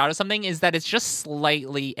copied out of something is that it's just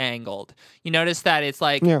slightly angled. You notice that it's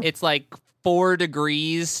like 4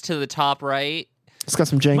 degrees to the top right. It's got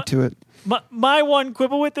some jank to it. My one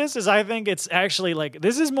quibble with this is I think it's actually like,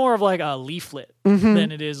 this is more of like a leaflet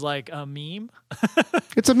than it is like a meme.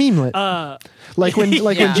 It's a memelet. Like when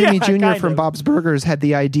Jimmy Jr. from Bob's Burgers had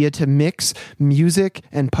the idea to mix music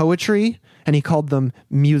and poetry, and he called them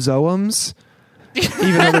musoums,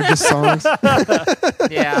 even though they're just songs.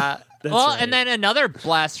 Yeah. Right. And then another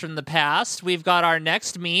blast from the past. We've got our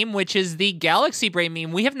next meme, which is the Galaxy Brain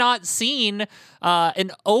meme. We have not seen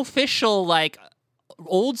an official like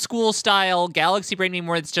old school style Galaxy Brain meme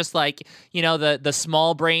where it's just like, the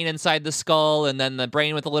small brain inside the skull, and then the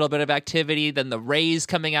brain with a little bit of activity, then the rays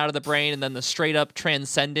coming out of the brain, and then the straight up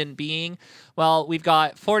transcendent being. Well, we've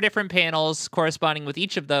got 4 different panels corresponding with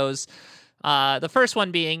each of those. The first one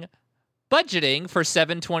being budgeting for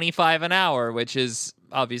 $7.25 an hour, which is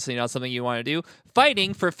obviously not something you want to do.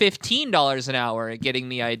 Fighting for $15 an hour, getting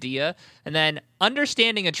the idea. And then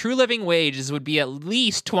understanding a true living wage would be at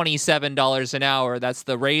least $27 an hour. That's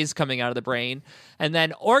the rays coming out of the brain. And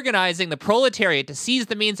then organizing the proletariat to seize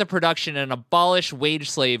the means of production and abolish wage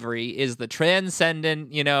slavery is the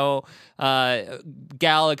transcendent,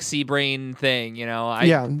 Galaxy Brain thing,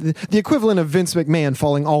 the equivalent of Vince McMahon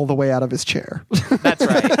falling all the way out of his chair. That's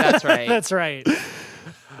right. That's right.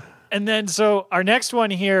 And then, so our next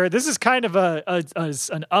one here, this is kind of an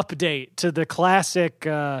update to the classic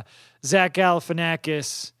Zach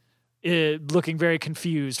Galifianakis looking very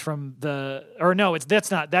confused from that's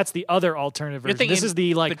the other alternative version. This is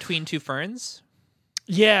the like Between Two Ferns.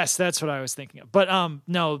 Yes, that's what I was thinking of. But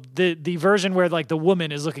no, the version where like the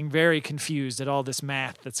woman is looking very confused at all this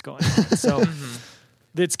math that's going on. So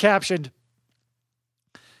it's captioned,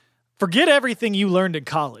 "Forget everything you learned in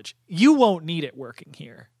college. You won't need it working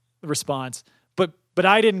here." The response, but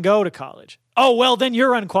I didn't go to college. "Oh, well, then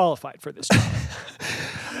you're unqualified for this job."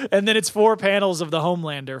 And then it's 4 panels of the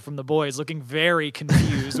Homelander from The Boys looking very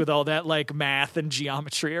confused with all that like math and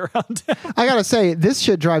geometry around him. I gotta say, this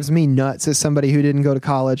shit drives me nuts as somebody who didn't go to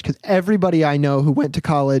college, because everybody I know who went to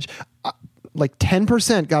college, like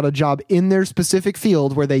 10% got a job in their specific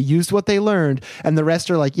field where they used what they learned, and the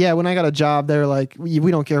rest are like, yeah, when I got a job, they're like,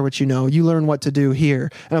 we don't care what you know. You learn what to do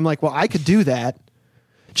here. And I'm like, well, I could do that.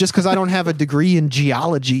 Just because I don't have a degree in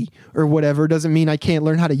geology or whatever doesn't mean I can't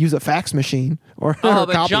learn how to use a fax machine or but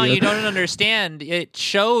copier. John, you don't understand. It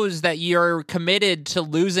shows that you're committed to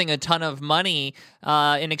losing a ton of money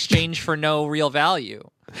in exchange for no real value.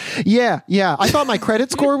 Yeah. I thought my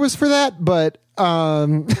credit score was for that, but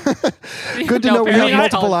good to know we have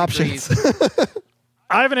multiple options.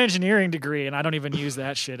 I have an engineering degree, and I don't even use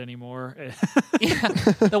that shit anymore. Yeah.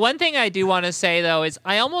 The one thing I do want to say, though, is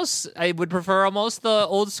I would prefer almost the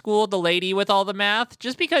old school, the lady with all the math,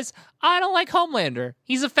 just because I don't like Homelander.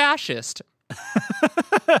 He's a fascist.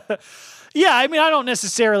 Yeah, I mean, I don't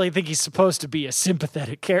necessarily think he's supposed to be a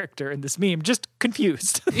sympathetic character in this meme, just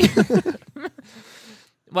confused.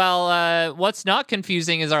 Well, what's not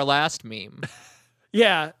confusing is our last meme.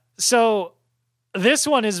 Yeah, so this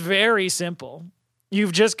one is very simple.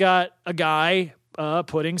 You've just got a guy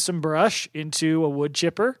putting some brush into a wood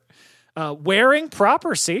chipper, wearing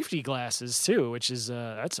proper safety glasses too, which is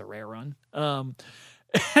that's a rare one. And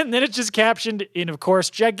then it's just captioned in, of course,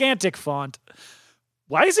 gigantic font.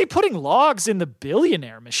 Why is he putting logs in the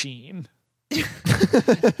Billionaire Machine?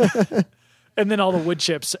 And then all the wood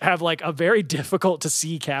chips have like a very difficult to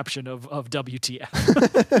see caption of WTF.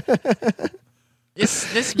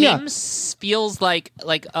 This meme feels like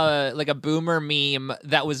a boomer meme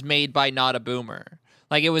that was made by not a boomer.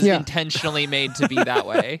 Like it was intentionally made to be that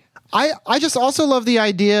way. I just also love the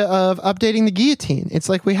idea of updating the guillotine. It's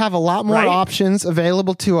like we have a lot more options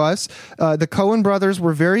available to us. The Coen brothers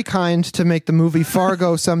were very kind to make the movie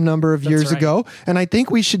Fargo some number of years ago, and I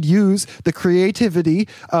think we should use the creativity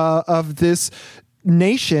of this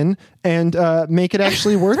nation and make it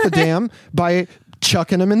actually worth a damn by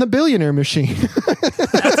chucking them in the Billionaire Machine.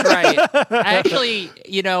 That's right. Actually,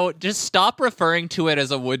 just stop referring to it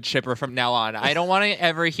as a wood chipper from now on. I don't want to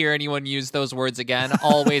ever hear anyone use those words again.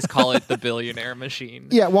 Always call it the Billionaire Machine.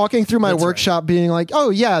 Yeah, walking through my workshop being like,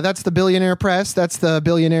 oh yeah, that's the Billionaire press, that's the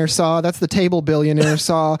Billionaire saw, that's the table Billionaire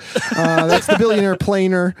saw, that's the Billionaire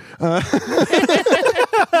planer.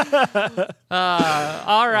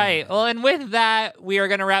 All right. Well, and with that, we are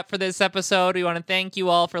going to wrap for this episode. We want to thank you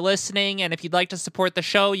all for listening. And if you'd like to support the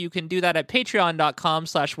show, you can do that at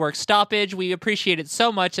patreon.com/workstoppage. We appreciate it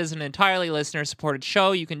so much as an entirely listener-supported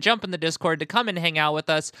show. You can jump in the Discord to come and hang out with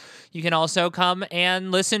us. You can also come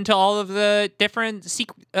and listen to all of the different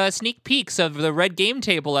sneak peeks of the Red Game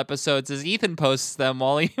Table episodes as Ethan posts them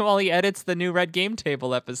while he edits the new Red Game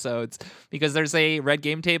Table episodes, because there's a Red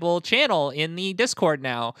Game Table channel in the Discord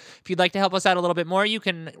now. If you'd like to help us out a little bit more, you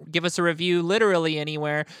can give us a review literally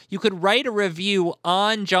anywhere. You could write a review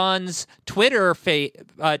on John's Twitter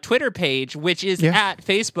page, which is at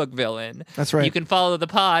Facebook Villain. That's right. You can follow the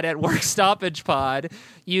pod at Work Stoppage Pod.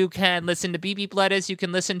 You can listen to Beep Beep Lettuce. You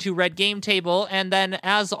can listen to Red Game Table. And then,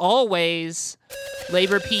 as always,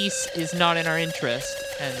 labor peace is not in our interest,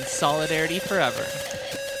 and solidarity forever.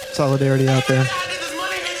 Solidarity out there.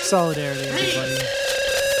 Solidarity, everybody.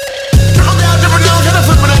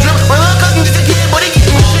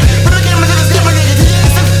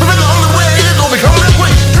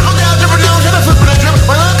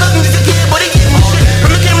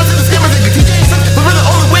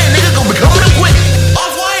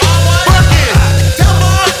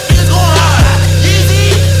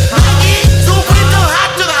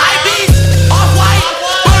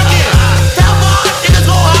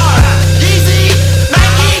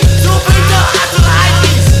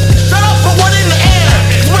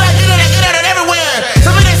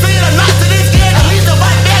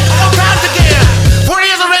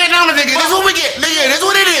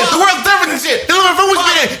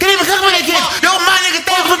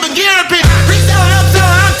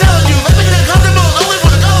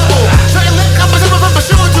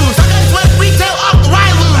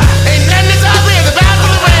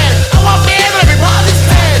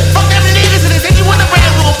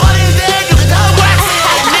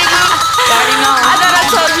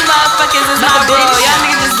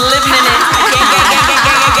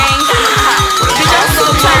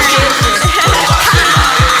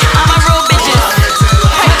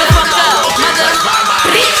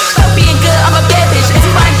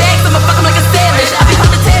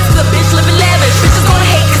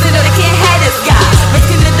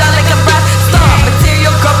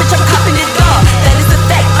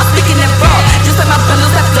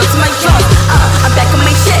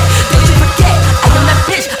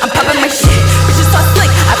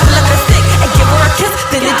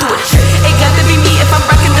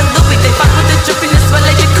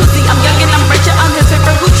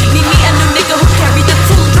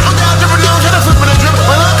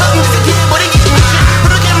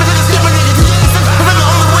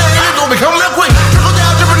 Come real quick.